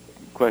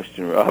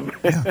question, Rob.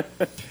 Yeah.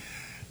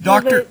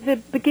 Doctor, well,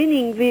 the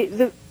beginning,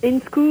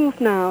 in schools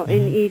now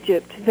in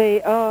Egypt,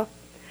 they are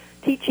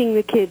teaching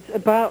the kids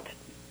about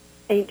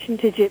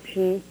ancient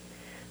Egyptian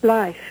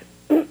life.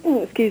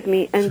 Excuse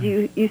me, and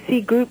you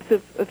see groups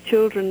of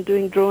children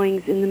doing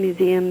drawings in the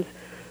museums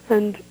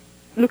and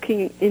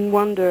looking in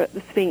wonder at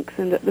the Sphinx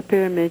and at the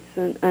pyramids,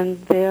 and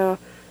they are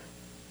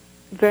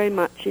very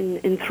much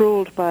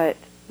enthralled by it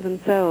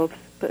themselves.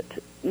 But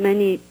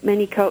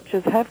many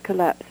cultures have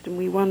collapsed, and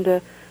we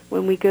wonder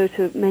when we go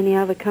to many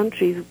other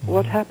countries,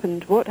 what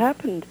happened? What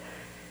happened?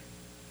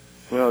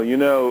 Well, you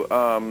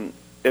know,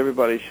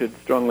 everybody should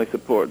strongly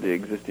support the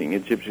existing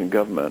Egyptian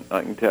government,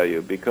 I can tell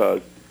you,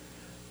 because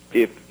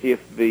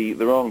if the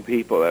wrong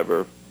people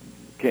ever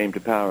came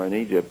to power in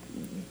Egypt,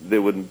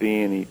 there wouldn't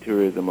be any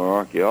tourism or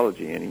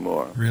archaeology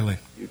anymore. Really?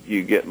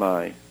 You get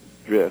my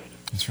drift.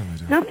 That's really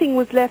do. Nothing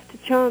was left to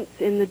chance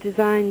in the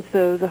designs,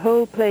 though. The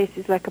whole place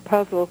is like a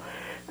puzzle,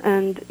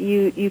 and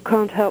you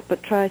can't help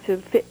but try to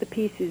fit the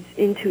pieces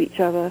into each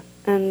other.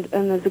 And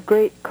there's a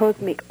great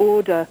cosmic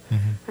order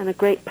and a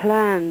great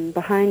plan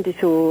behind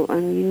it all,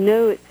 and you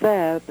know it's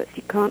there, but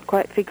you can't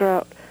quite figure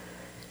out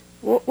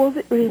what was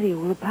it really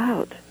all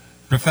about.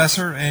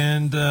 Professor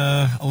and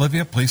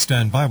Olivia, please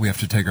stand by. We have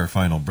to take our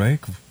final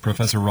break.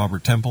 Professor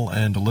Robert Temple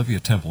and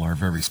Olivia Temple are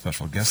very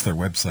special guests. Their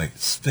website,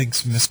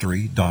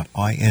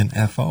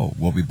 sphinxmystery.info.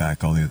 We'll be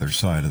back on the other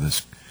side of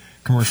this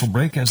commercial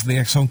break as the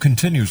X Zone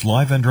continues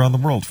live and around the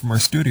world from our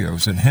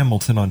studios in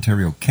Hamilton,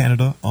 Ontario,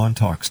 Canada on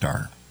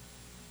Talkstar.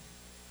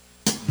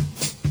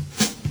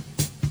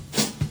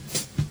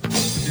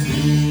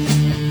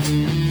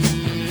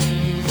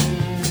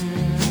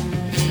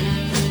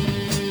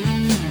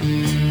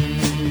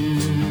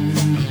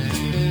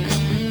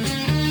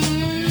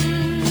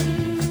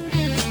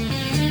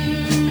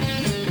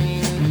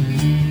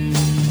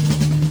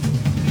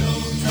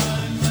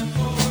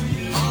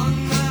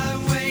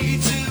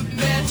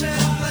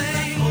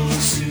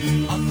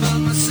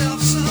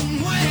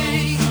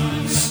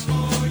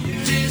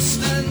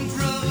 Distant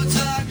road.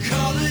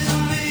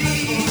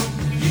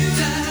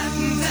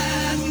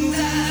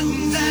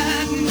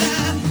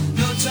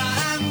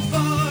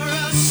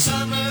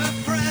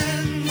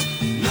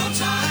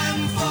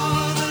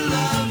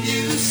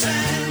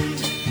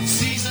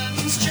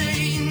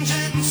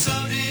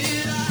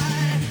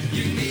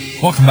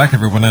 Welcome back,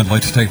 everyone. I'd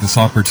like to take this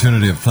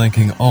opportunity of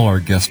thanking all our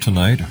guests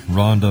tonight.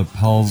 Rhonda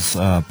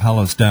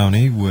Pallas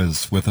Downey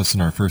was with us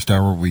in our first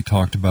hour. We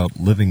talked about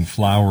living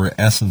flower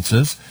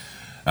essences.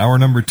 Hour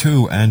number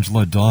 2,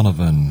 Angela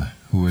Donovan,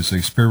 who is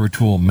a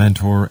spiritual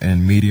mentor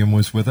and medium,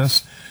 was with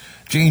us.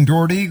 Jane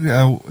Doherty,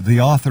 the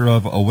author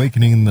of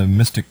Awakening the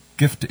Mystic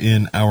Gift,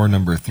 in hour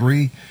number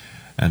 3.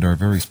 And our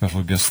very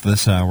special guests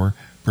this hour,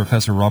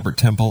 Professor Robert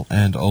Temple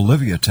and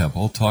Olivia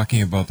Temple,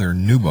 talking about their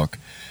new book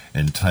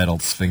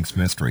entitled Sphinx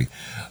Mystery.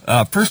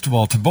 First of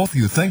all, to both of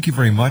you, thank you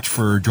very much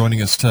for joining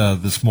us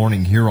this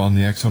morning here on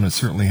the X Zone. It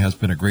certainly has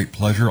been a great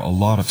pleasure, a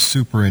lot of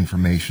super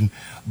information.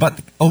 But,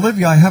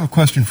 Olivia, I have a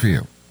question for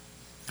you.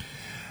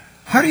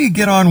 How do you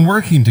get on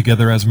working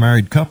together as a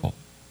married couple?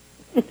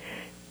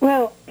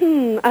 Well,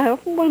 I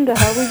often wonder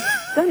how we've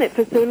done it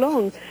for so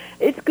long.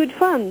 It's good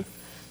fun.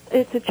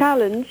 It's a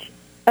challenge,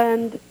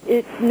 and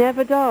it's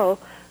never dull.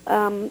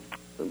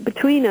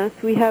 Between us,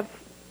 we have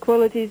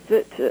qualities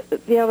that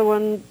the other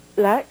one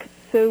lacks,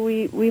 so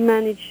we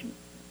manage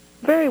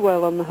very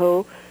well on the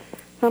whole.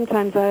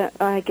 Sometimes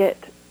I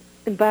get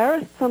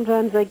embarrassed,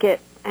 sometimes I get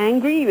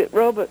angry that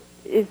Robert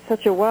is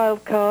such a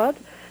wild card,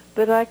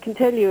 but I can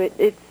tell you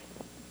it's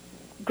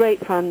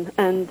great fun,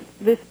 and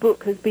this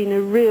book has been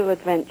a real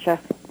adventure.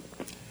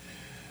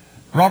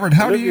 Robert,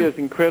 how Olivia do you... is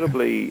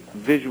incredibly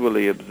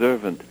visually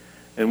observant,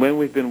 and when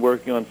we've been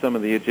working on some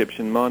of the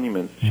Egyptian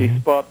monuments, she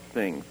spots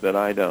things that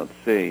I don't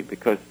see,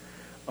 because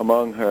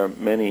among her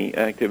many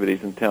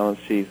activities and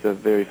talents, she's a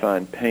very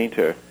fine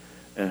painter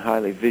and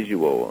highly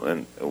visual,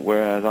 and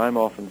whereas I'm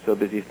often so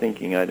busy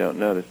thinking I don't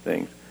notice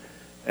things.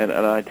 And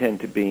I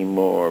tend to be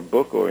more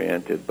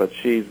book-oriented, but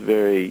she's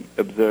very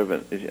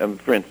observant.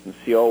 For instance,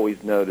 she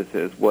always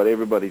notices what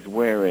everybody's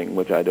wearing,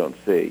 which I don't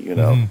see, you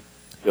know. Mm-hmm.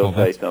 She'll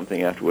say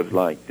something afterwards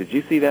like, "Did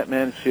you see that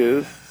man's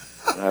shoes?"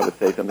 And I would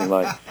say something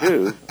like,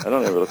 "Shoes? I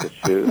don't ever look at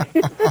shoes."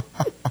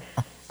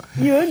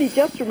 You only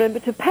just remember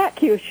to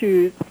pack your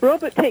shoes.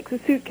 Robert takes a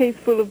suitcase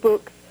full of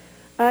books.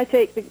 I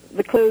take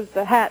the clothes,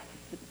 the hats,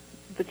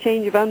 the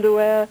change of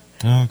underwear.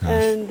 Oh, gosh.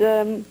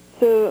 And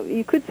so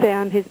you could say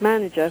I'm his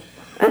manager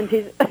and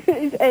his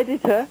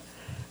editor.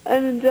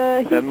 And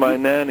my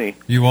nanny.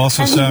 You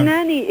also and sound... his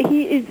nanny,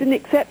 he is an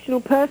exceptional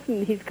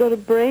person. He's got a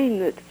brain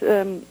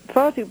that's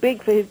far too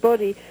big for his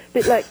body, a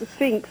bit like the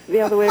Sphinx,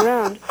 the other way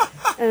around.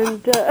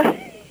 And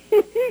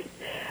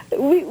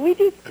we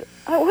just...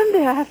 one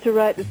day I have to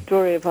write the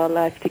story of our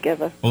life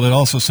together. Well, it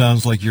also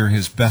sounds like you're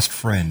his best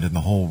friend in the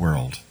whole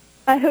world.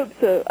 I hope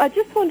so. I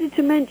just wanted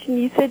to mention,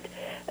 you said,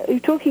 you're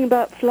talking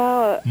about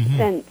flower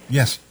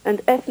scents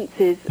and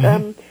essences.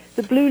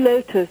 The blue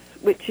lotus,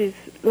 which is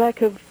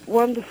like a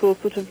wonderful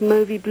sort of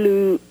mauvey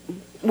blue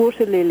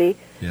water lily,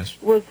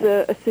 was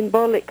a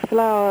symbolic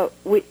flower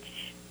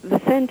which the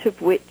scent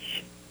of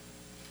which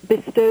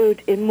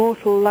bestowed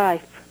immortal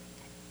life.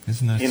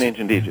 Isn't that in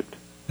ancient Egypt?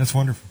 That's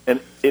wonderful. And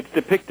it's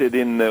depicted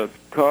in the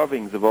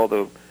carvings of all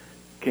the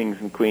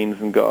kings and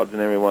queens and gods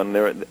and everyone.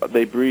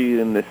 They breathe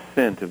in this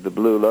scent of the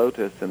blue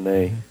lotus, and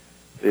they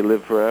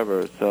live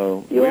forever.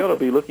 So we ought to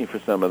be looking for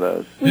some of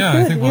those.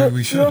 I think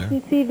we should. You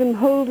often see them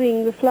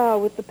holding the flower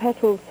with the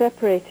petals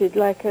separated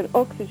like an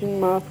oxygen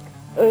mask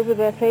over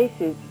their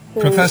faces. So,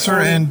 Professor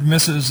and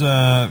Mrs.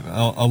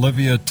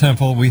 Olivia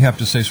Temple, we have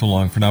to say so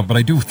long for now, but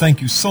I do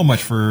thank you so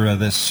much for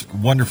this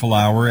wonderful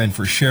hour and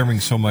for sharing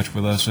so much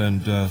with us,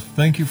 and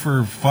thank you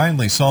for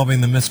finally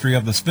solving the mystery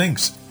of the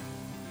Sphinx.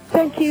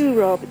 Thank you,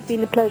 Rob. It's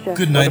been a pleasure.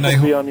 Good night.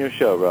 Wonderful to be on your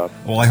show, Rob.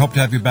 Well, I hope to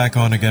have you back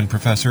on again,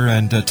 Professor,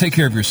 and take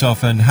care of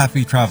yourself, and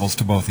happy travels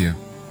to both of you.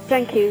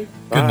 Thank you.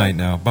 Good night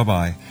now.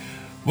 Bye-bye.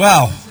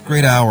 Wow,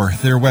 great hour.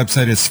 Their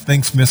website is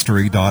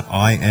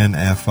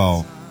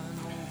sphinxmystery.info.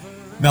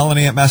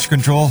 Melanie at Master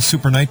Control,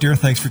 super night, dear.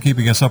 Thanks for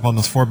keeping us up on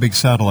those 4 big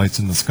satellites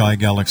in the sky,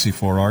 Galaxy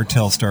 4R,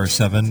 Telstar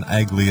 7,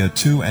 Aglia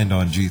 2, and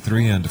on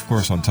G3, and of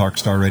course on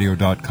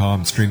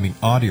TalkStarRadio.com, streaming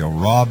audio.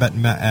 Rob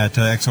at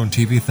X Zone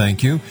TV,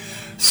 thank you.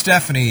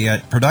 Stephanie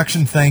at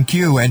production, thank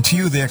you. And to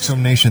you, the X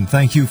Zone Nation,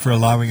 thank you for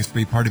allowing us to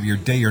be part of your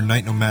day or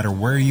night, no matter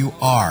where you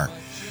are.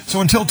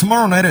 So until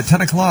tomorrow night at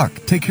 10 o'clock,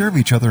 take care of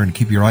each other and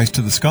keep your eyes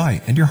to the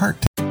sky and your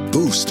heart.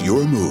 Boost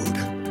your mood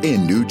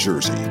in New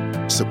Jersey.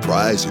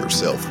 Surprise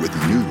yourself with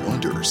new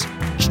wonders.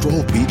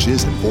 Stroll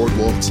beaches and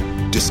boardwalks.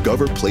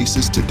 Discover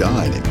places to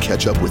dine and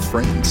catch up with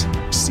friends.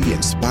 See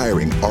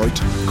inspiring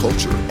art,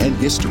 culture, and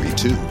history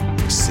too.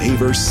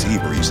 Savor sea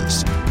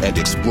breezes and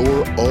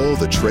explore all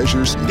the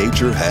treasures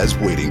nature has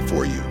waiting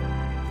for you.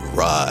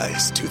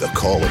 Rise to the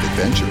call of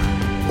adventure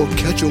or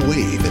catch a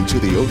wave into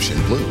the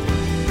ocean blue.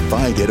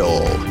 Find it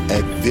all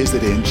at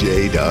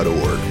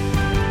visitnj.org.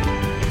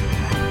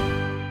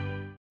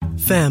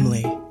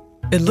 Family.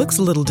 It looks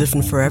a little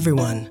different for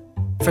everyone.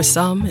 For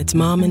some, it's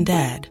mom and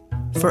dad.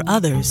 For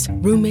others,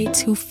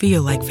 roommates who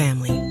feel like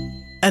family.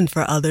 And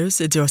for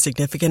others, it's your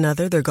significant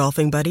other, their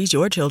golfing buddies,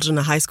 your children,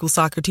 a high school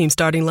soccer team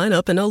starting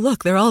lineup, and oh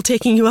look, they're all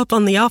taking you up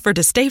on the offer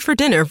to stay for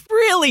dinner,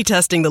 really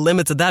testing the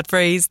limits of that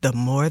phrase, the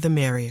more the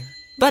merrier.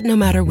 But no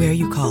matter where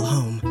you call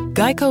home,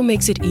 Geico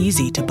makes it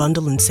easy to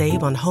bundle and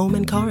save on home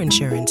and car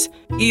insurance.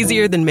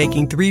 Easier than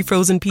making 3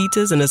 frozen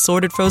pizzas and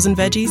assorted frozen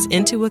veggies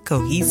into a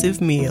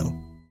cohesive meal.